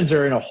Falcons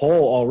are in a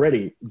hole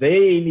already.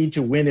 They need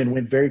to win and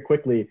win very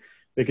quickly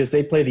because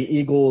they play the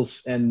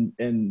Eagles and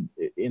in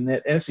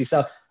the NFC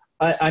South.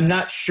 I'm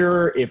not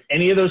sure if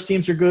any of those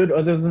teams are good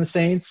other than the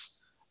Saints,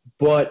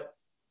 but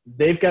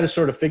they've got to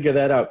sort of figure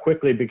that out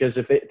quickly because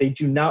if they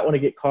do not want to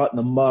get caught in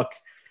the muck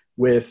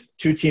with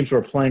two teams who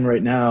are playing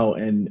right now,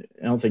 and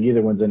I don't think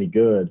either one's any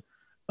good,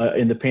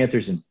 in the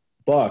Panthers and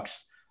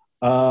Bucks.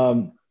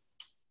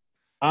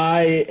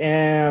 I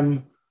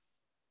am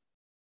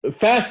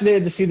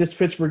fascinated to see this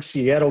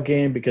Pittsburgh-Seattle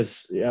game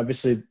because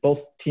obviously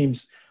both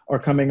teams are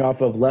coming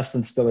off of less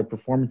than stellar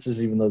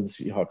performances, even though the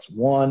Seahawks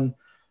won.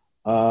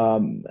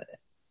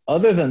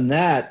 Other than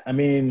that, I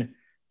mean,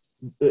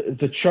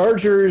 the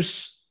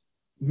Chargers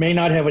may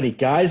not have any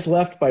guys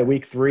left by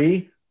week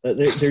 3.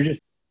 They're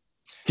just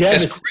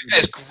devastating.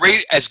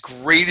 As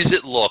great as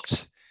it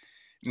looked,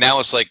 now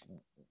it's like,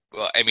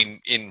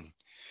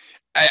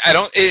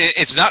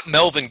 it's not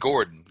Melvin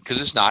Gordon because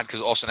it's not,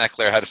 because Austin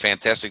Eckler had a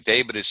fantastic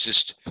day, but it's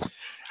just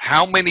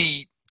how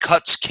many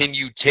cuts can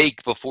you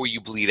take before you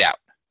bleed out?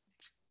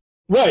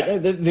 Right.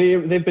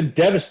 They've been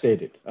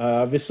devastated.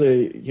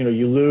 Obviously,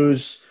 you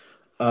lose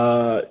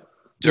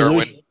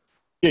Derwin.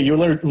 You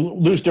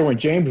lose Derwin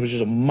James, which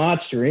is a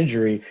monster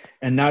injury,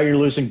 and now you're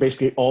losing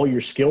basically all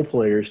your skill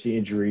players to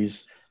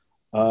injuries.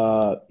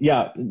 Not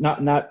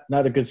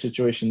a good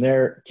situation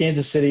there.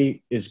 Kansas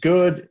City is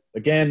good.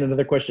 Again,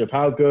 another question of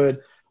how good.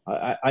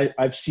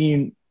 I've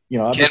seen,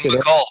 obviously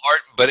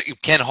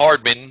Ken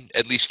Hardman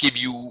at least give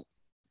you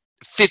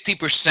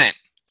 50%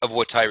 of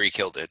what Tyreek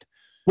Hill did.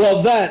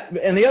 Well, that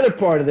and the other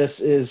part of this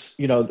is,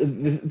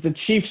 the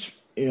Chiefs,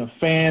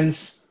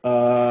 fans who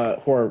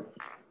are,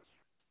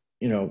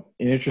 an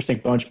interesting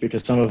bunch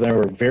because some of them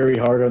are very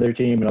hard on their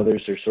team and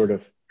others are sort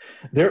of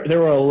there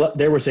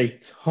was a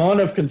ton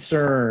of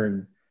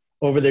concern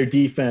over their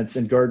defense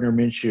and Gardner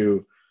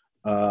Minshew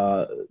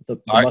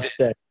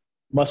the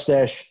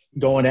mustache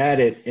going at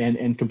it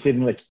and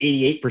completing like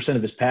 88%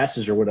 of his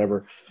passes or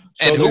whatever.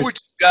 So and who were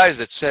two guys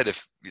that said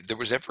if there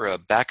was ever a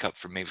backup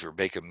for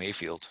Baker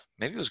Mayfield,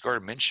 maybe it was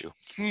Gardner Minshew.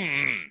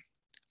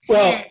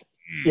 Well,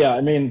 yeah,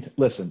 I mean,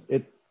 listen,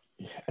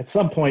 at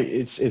some point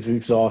it's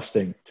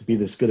exhausting to be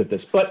this good at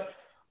this, but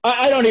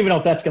I don't even know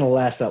if that's going to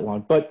last that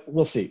long, but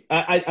we'll see.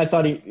 I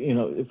thought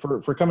he,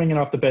 for coming in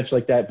off the bench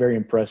like that, very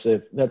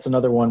impressive. That's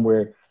another one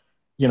where,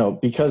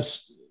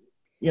 because,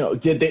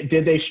 did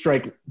they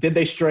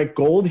strike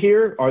gold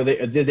here?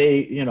 Did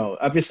they,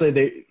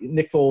 obviously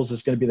Nick Foles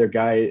is going to be their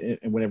guy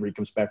whenever he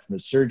comes back from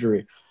his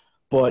surgery,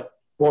 but,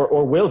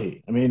 or will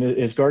he? I mean,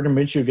 is Gardner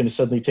Minshew going to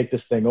suddenly take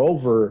this thing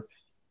over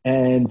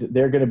and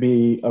they're going to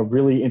be a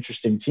really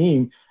interesting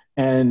team?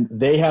 And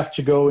they have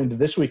to go into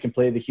this week and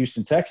play the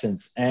Houston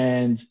Texans.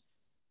 And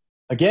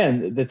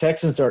again, the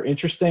Texans are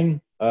interesting.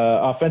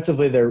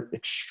 Offensively, they're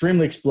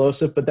extremely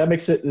explosive, but that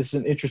makes this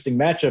an interesting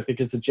matchup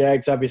because the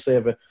Jags obviously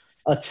have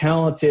a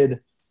talented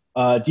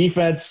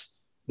defense.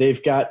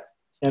 They've got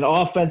an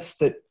offense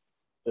that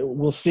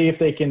we'll see if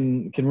they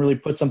can really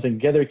put something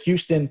together.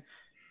 Houston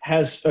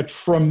has a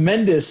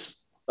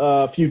tremendous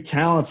few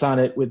talents on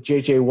it with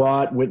J.J.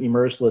 Watt, Whitney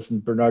Merciless,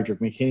 and Bernard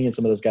McKinney and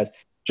some of those guys.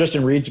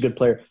 Justin Reed's a good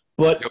player.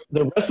 But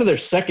the rest of their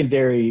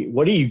secondary,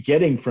 what are you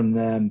getting from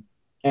them?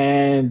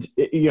 And,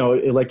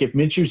 like if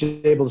Minshew's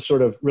able to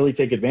sort of really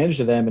take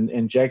advantage of them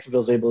and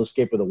Jacksonville's able to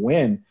escape with a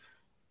win,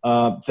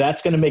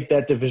 that's going to make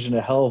that division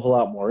a hell of a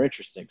lot more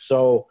interesting.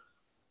 So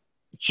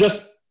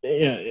just,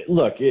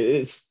 look,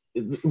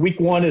 week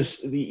one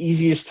is the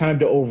easiest time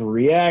to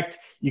overreact.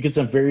 You get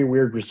some very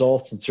weird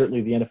results, and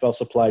certainly the NFL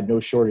supplied no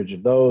shortage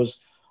of those.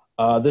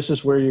 This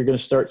is where you're going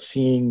to start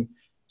seeing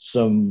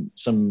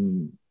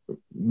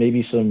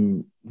maybe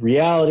some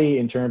reality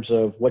in terms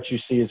of what you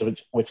see is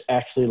what's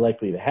actually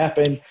likely to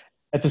happen.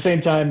 At the same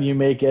time, you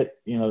may get,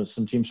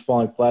 some teams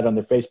falling flat on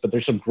their face, but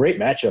there's some great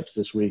matchups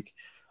this week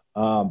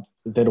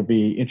that'll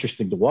be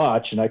interesting to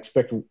watch. And I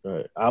expect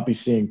I'll be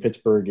seeing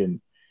Pittsburgh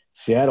and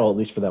Seattle, at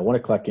least for that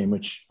 1:00 game,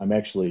 which I'm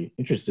actually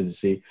interested to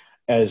see,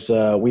 as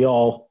we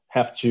all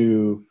have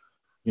to,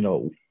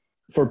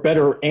 for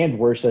better and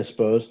worse, I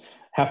suppose,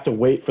 have to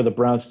wait for the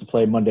Browns to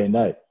play Monday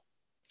night.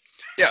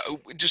 Yeah,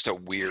 just a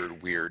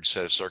weird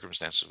set of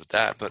circumstances with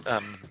that. But,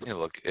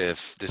 look,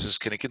 if this is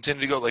going to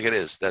continue to go like it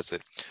is, that's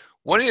it.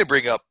 Wanting to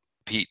bring up,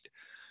 Pete,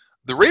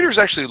 the Raiders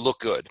actually look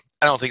good.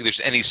 I don't think there's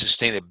any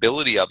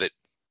sustainability of it.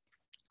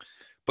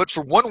 But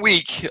for 1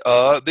 week,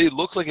 they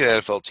look like an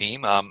NFL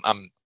team.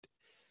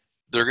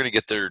 They're going to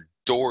get their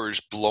doors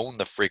blown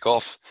the freak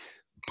off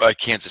by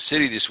Kansas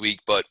City this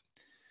week. But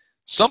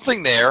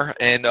something there.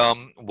 And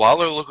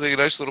Waller looked like a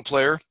nice little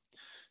player.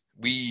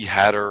 We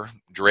had our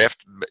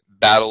draft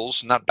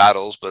not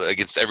battles, but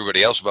against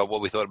everybody else about what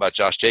we thought about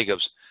Josh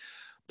Jacobs.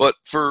 But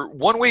for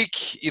 1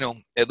 week,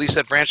 at least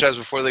that franchise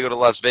before they go to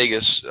Las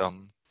Vegas,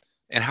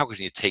 and how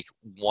can you take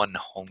one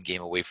home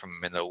game away from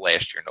them in their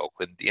last year in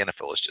Oakland? The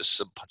NFL is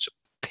just a bunch of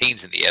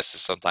pains in the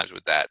asses sometimes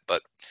with that.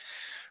 But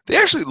they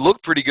actually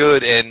look pretty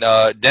good. And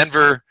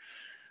Denver,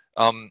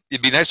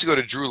 it'd be nice to go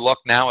to Drew Luck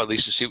now, at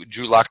least to see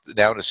Drew Luck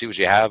down to see what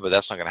you have, but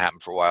that's not going to happen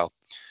for a while.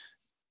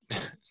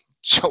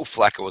 Joe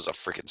Flacco was a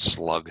freaking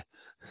slug.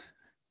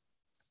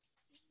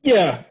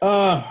 Yeah.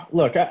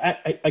 Look,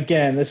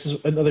 again, this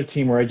is another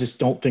team where I just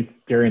don't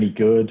think they're any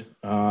good,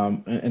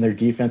 and their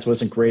defense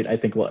wasn't great. I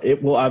think,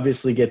 it will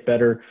obviously get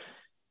better,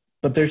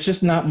 but there's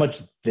just not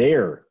much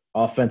there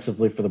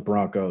offensively for the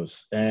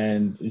Broncos.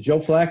 And Joe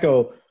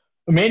Flacco,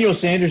 Emmanuel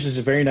Sanders is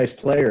a very nice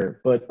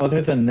player, but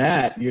other than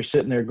that, you're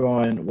sitting there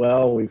going,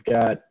 well, we've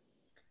got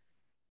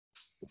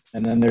 –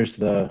 and then there's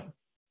the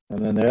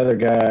other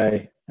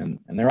guy, and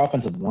their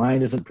offensive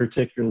line isn't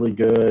particularly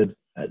good.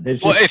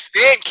 If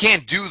Van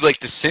can't do like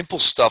the simple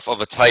stuff of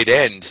a tight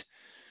end,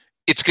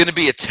 it's going to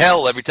be a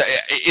tell every time.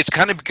 It's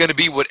kind of going to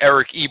be what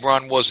Eric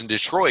Ebron was in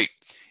Detroit.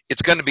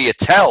 It's going to be a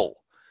tell.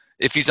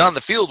 If he's on the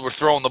field, we're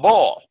throwing the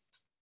ball.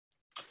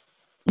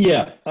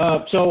 Yeah.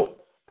 So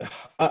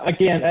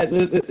again,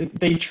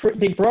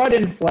 they brought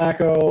in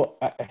Flacco.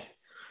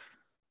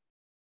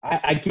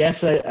 I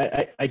guess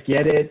I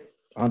get it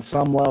on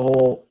some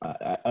level.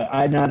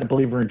 I'm not a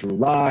believer in Drew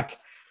Lock.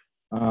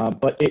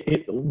 But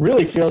it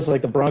really feels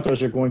like the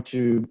Broncos are going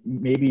to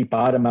maybe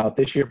bottom out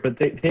this year, but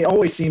they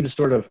always seem to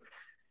sort of,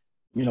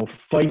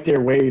 fight their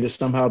way to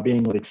somehow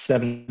being like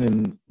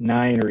 7-9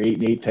 or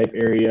 8-8 type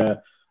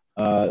area.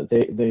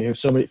 They have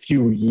so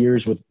few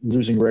years with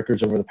losing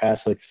records over the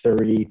past like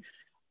 30.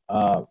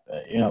 But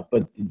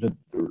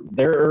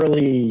their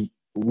early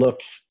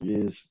look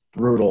is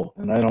brutal,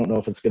 and I don't know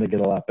if it's going to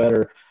get a lot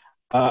better.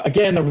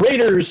 Again, the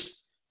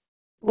Raiders,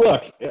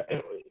 look.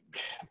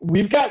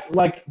 We've got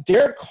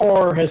Derek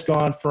Carr has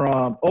gone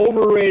from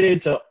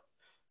overrated to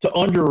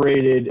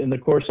underrated in the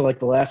course of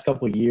the last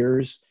couple of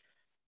years.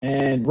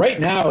 And right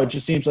now it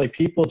just seems like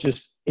people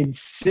just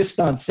insist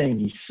on saying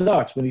he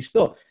sucks when he's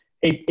still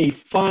a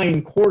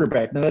fine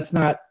quarterback. Now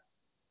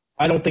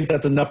I don't think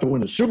that's enough to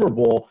win a Super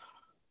Bowl,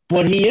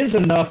 but he is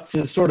enough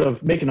to sort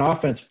of make an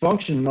offense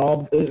function.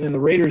 And the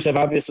Raiders have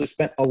obviously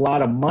spent a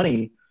lot of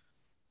money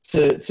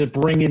to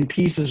bring in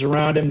pieces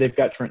around him. They've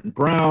got Trenton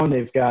Brown.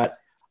 They've got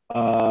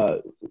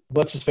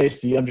what's his face,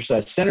 the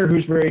undersized center,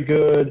 who's very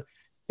good.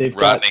 They've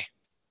Rodney.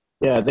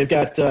 They've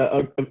got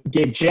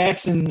Gabe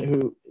Jackson,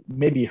 who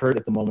may be hurt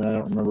at the moment. I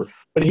don't remember,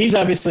 but he's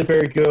obviously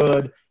very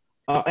good.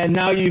 And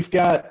now you've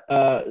got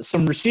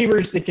some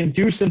receivers that can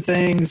do some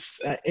things.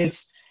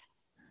 It's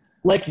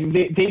like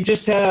they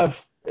just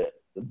have.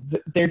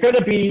 They're going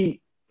to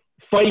be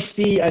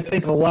feisty, I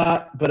think, a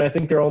lot, but I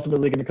think they're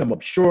ultimately going to come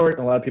up short.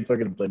 And a lot of people are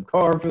going to blame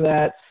Carr for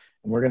that.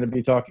 And we're going to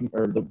be talking,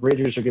 or the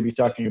Raiders are going to be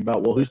talking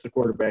about, well, who's the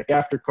quarterback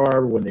after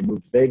Carr when they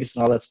move to Vegas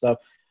and all that stuff.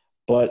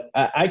 But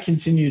I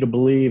continue to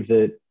believe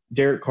that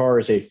Derek Carr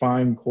is a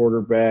fine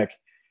quarterback.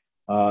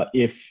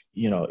 If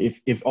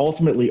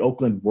ultimately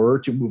Oakland were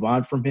to move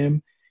on from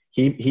him,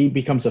 he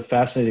becomes a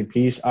fascinating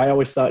piece. I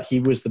always thought he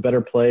was the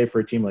better play for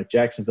a team like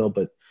Jacksonville,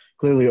 but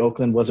clearly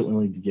Oakland wasn't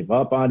willing to give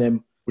up on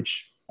him,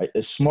 which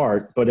is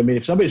smart. But I mean,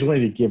 if somebody's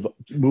willing to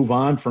move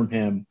on from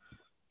him,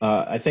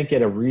 I think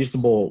at a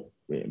reasonable,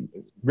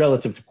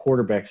 relative to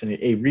quarterbacks and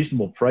a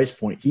reasonable price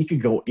point, he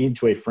could go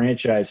into a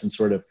franchise and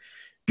sort of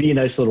be a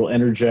nice little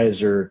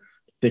energizer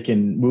that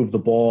can move the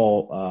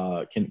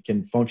ball,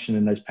 can function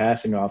in a nice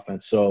passing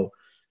offense. So,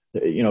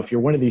 if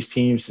you're one of these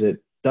teams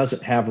that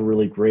doesn't have a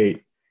really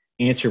great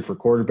answer for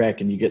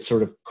quarterback and you get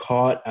sort of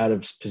caught out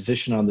of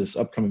position on this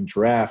upcoming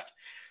draft,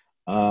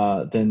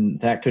 then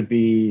that could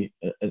be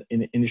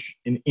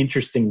an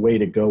interesting way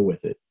to go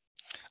with it.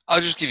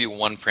 I'll just give you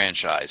one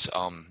franchise,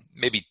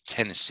 maybe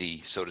Tennessee,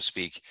 so to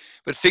speak,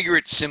 but figure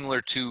it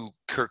similar to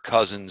Kirk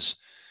Cousins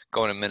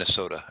going to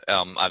Minnesota.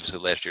 Obviously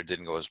last year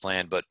didn't go as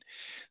planned, but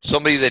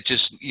somebody that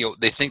just,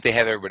 they think they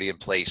have everybody in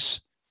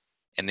place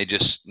and they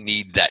just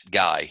need that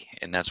guy.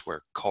 And that's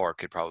where Carr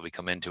could probably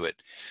come into it.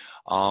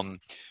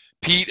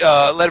 Pete,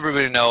 let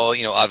everybody know,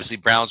 obviously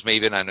Browns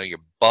Maven. I know you're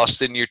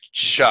busting your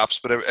chops,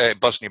 but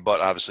busting your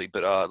butt, obviously.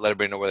 But let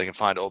everybody know where they can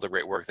find all the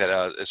great work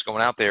that is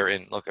going out there.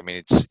 And look, I mean,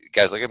 it's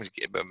guys like I've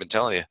been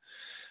telling you,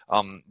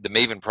 the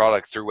Maven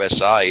product through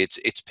SI,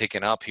 it's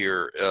picking up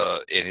here,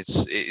 and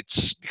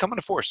it's becoming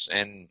a force.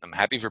 And I'm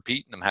happy for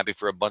Pete, and I'm happy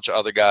for a bunch of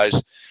other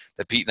guys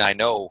that Pete and I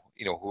know,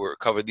 who are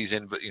covering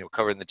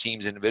covering the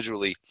teams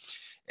individually,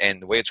 and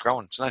the way it's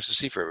growing. It's nice to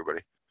see for everybody.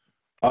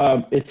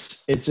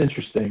 It's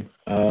interesting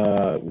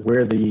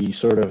where the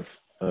sort of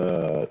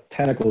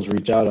tentacles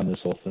reach out on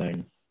this whole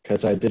thing,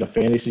 because I did a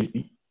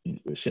fantasy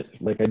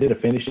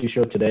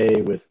show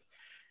today with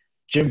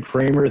Jim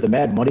Cramer, the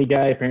Mad Money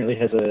guy. Apparently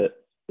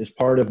is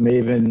part of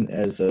Maven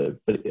as a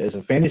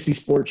fantasy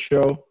sports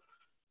show.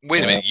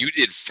 Wait a minute, you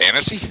did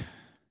fantasy?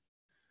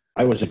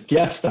 I was a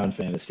guest on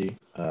fantasy.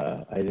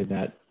 I did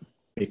not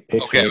make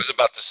picks. Okay, I was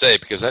about to say,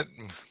 because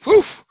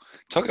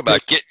talk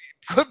about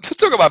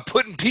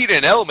putting Pete in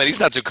an element he's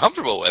not too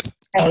comfortable with.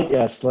 Oh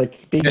yes,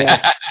 like being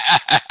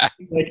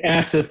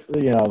asked if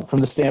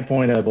from the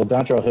standpoint of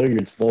Dontrell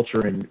Hilliard's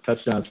vulturing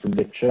touchdowns from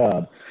Nick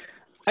Chubb.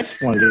 I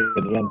just wanted to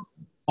get to the end,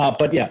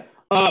 but yeah.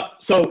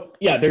 So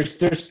yeah, there's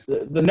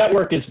the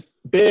network is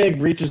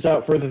big, reaches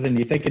out further than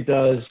you think it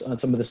does on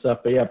some of the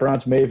stuff. But yeah,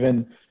 Browns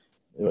Maven,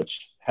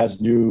 which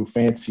has new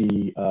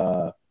fancy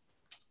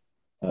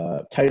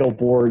title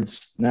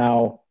boards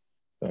now,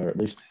 or at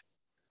least.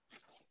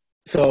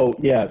 So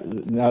yeah,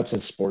 now it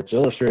says Sports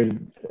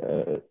Illustrated,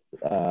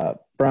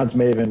 Browns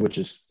Maven, which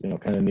is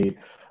kind of neat.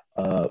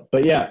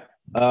 But yeah,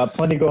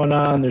 plenty going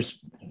on. There's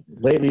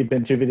lately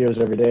been 2 videos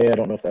every day. I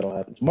don't know if that'll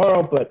happen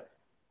tomorrow, but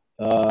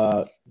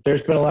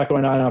there's been a lot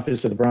going on.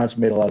 Obviously, the Browns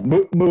made a lot of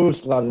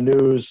moves, a lot of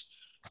news.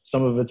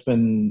 Some of it's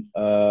been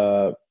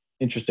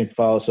interesting to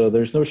follow. So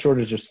there's no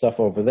shortage of stuff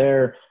over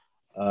there.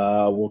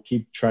 We'll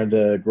keep trying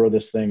to grow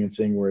this thing and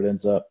seeing where it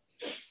ends up.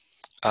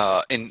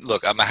 And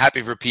look, I'm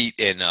happy for Pete,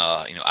 and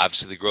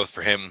obviously the growth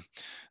for him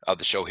of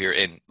the show here.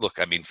 And look,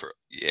 I mean,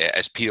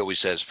 as Pete always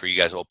says, for you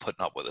guys all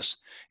putting up with us,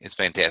 it's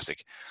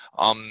fantastic.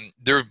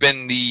 There have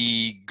been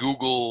the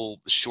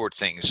Google short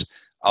things.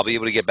 I'll be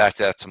able to get back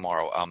to that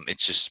tomorrow.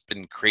 It's just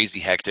been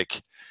crazy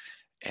hectic,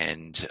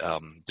 and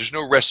there's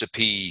no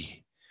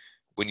recipe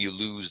when you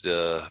lose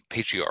the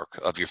patriarch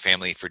of your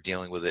family for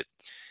dealing with it.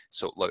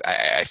 So look,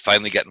 I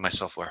finally got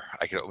myself where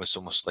I could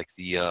almost like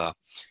the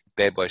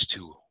Bad Boys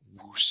 2.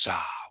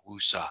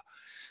 Woosah.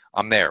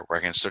 I'm there where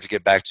I can start to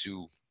get back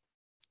to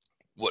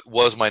what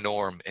was my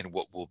norm and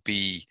what will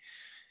be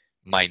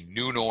my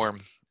new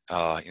norm,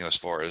 as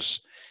far as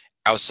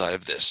outside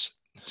of this.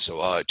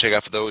 So check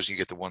out for those. You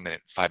get the 1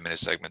 minute, 5 minute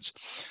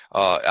segments.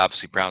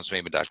 Obviously,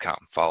 brownsmaven.com.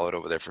 Follow it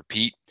over there for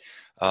Pete.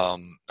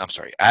 I'm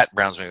sorry, at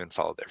brownsmaven.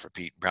 Follow there for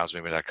Pete.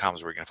 Brownsmaven.com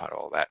is where you're going to find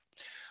all of that.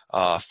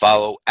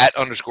 Follow at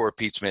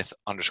 _Pete Smith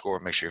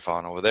 _ Make sure you're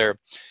following over there.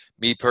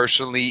 Me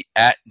personally,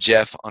 at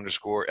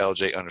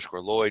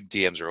Jeff_LJ_Lloyd.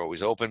 DMs are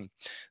always open.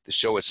 The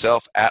show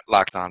itself, at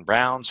Locked On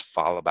Browns.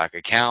 Follow back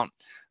account.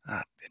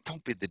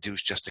 Don't be the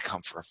douche just to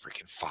come for a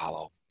freaking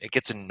follow. It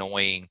gets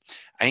annoying.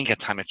 I ain't got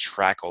time to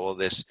track all of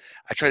this.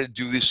 I try to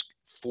do this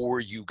for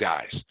you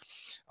guys.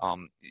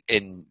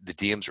 And the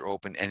DMs are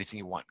open. Anything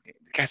you want,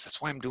 guys.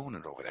 That's why I'm doing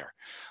it over there.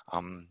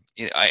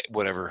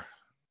 Whatever.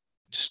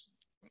 Just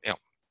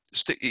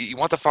you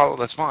want to follow,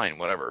 that's fine,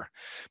 whatever.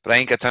 But I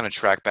ain't got time to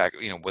track back,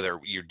 whether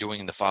you're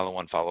doing the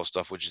follow unfollow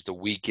stuff, which is the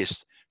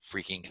weakest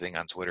freaking thing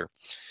on Twitter.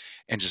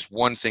 And just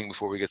one thing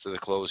before we get to the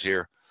close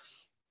here.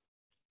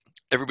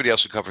 Everybody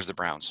else who covers the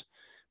Browns,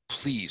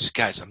 please,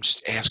 guys, I'm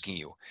just asking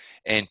you.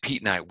 And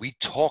Pete and I, we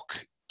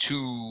talk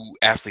to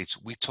athletes,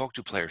 we talk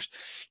to players.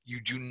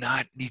 You do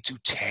not need to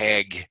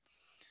tag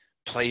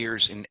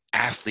players and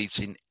athletes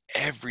in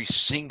every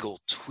single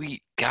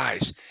tweet.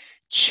 Guys,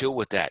 chill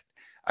with that.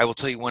 I will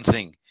tell you one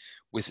thing.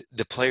 With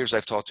the players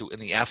I've talked to and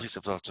the athletes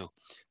I've talked to,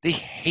 they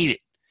hate it.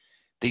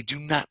 They do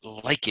not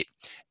like it.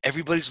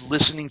 Everybody's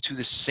listening to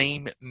the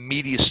same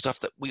media stuff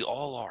that we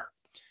all are.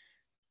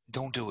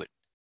 Don't do it.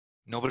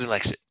 Nobody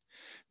likes it.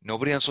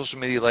 Nobody on social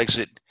media likes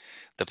it.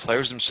 The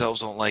players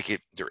themselves don't like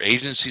it. Their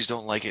agencies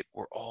don't like it.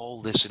 We're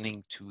all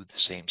listening to the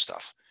same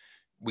stuff.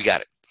 We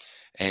got it.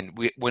 And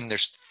when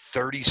there's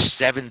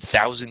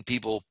 37,000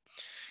 people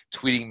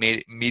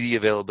tweeting media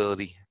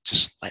availability,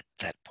 just let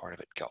that part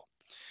of it go.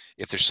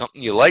 If there's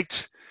something you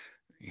liked,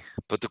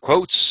 put the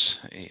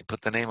quotes,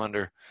 put the name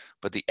under,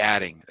 but the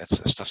adding, that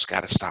stuff's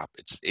got to stop.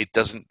 It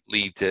doesn't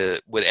lead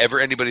to whatever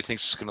anybody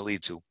thinks it's going to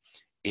lead to.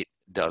 It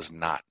does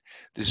not.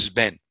 This has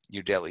been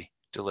your daily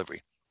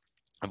delivery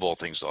of all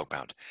things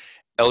Dogbound.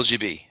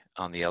 LGB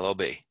on the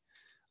LLB.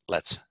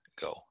 Let's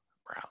go,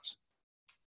 Browns.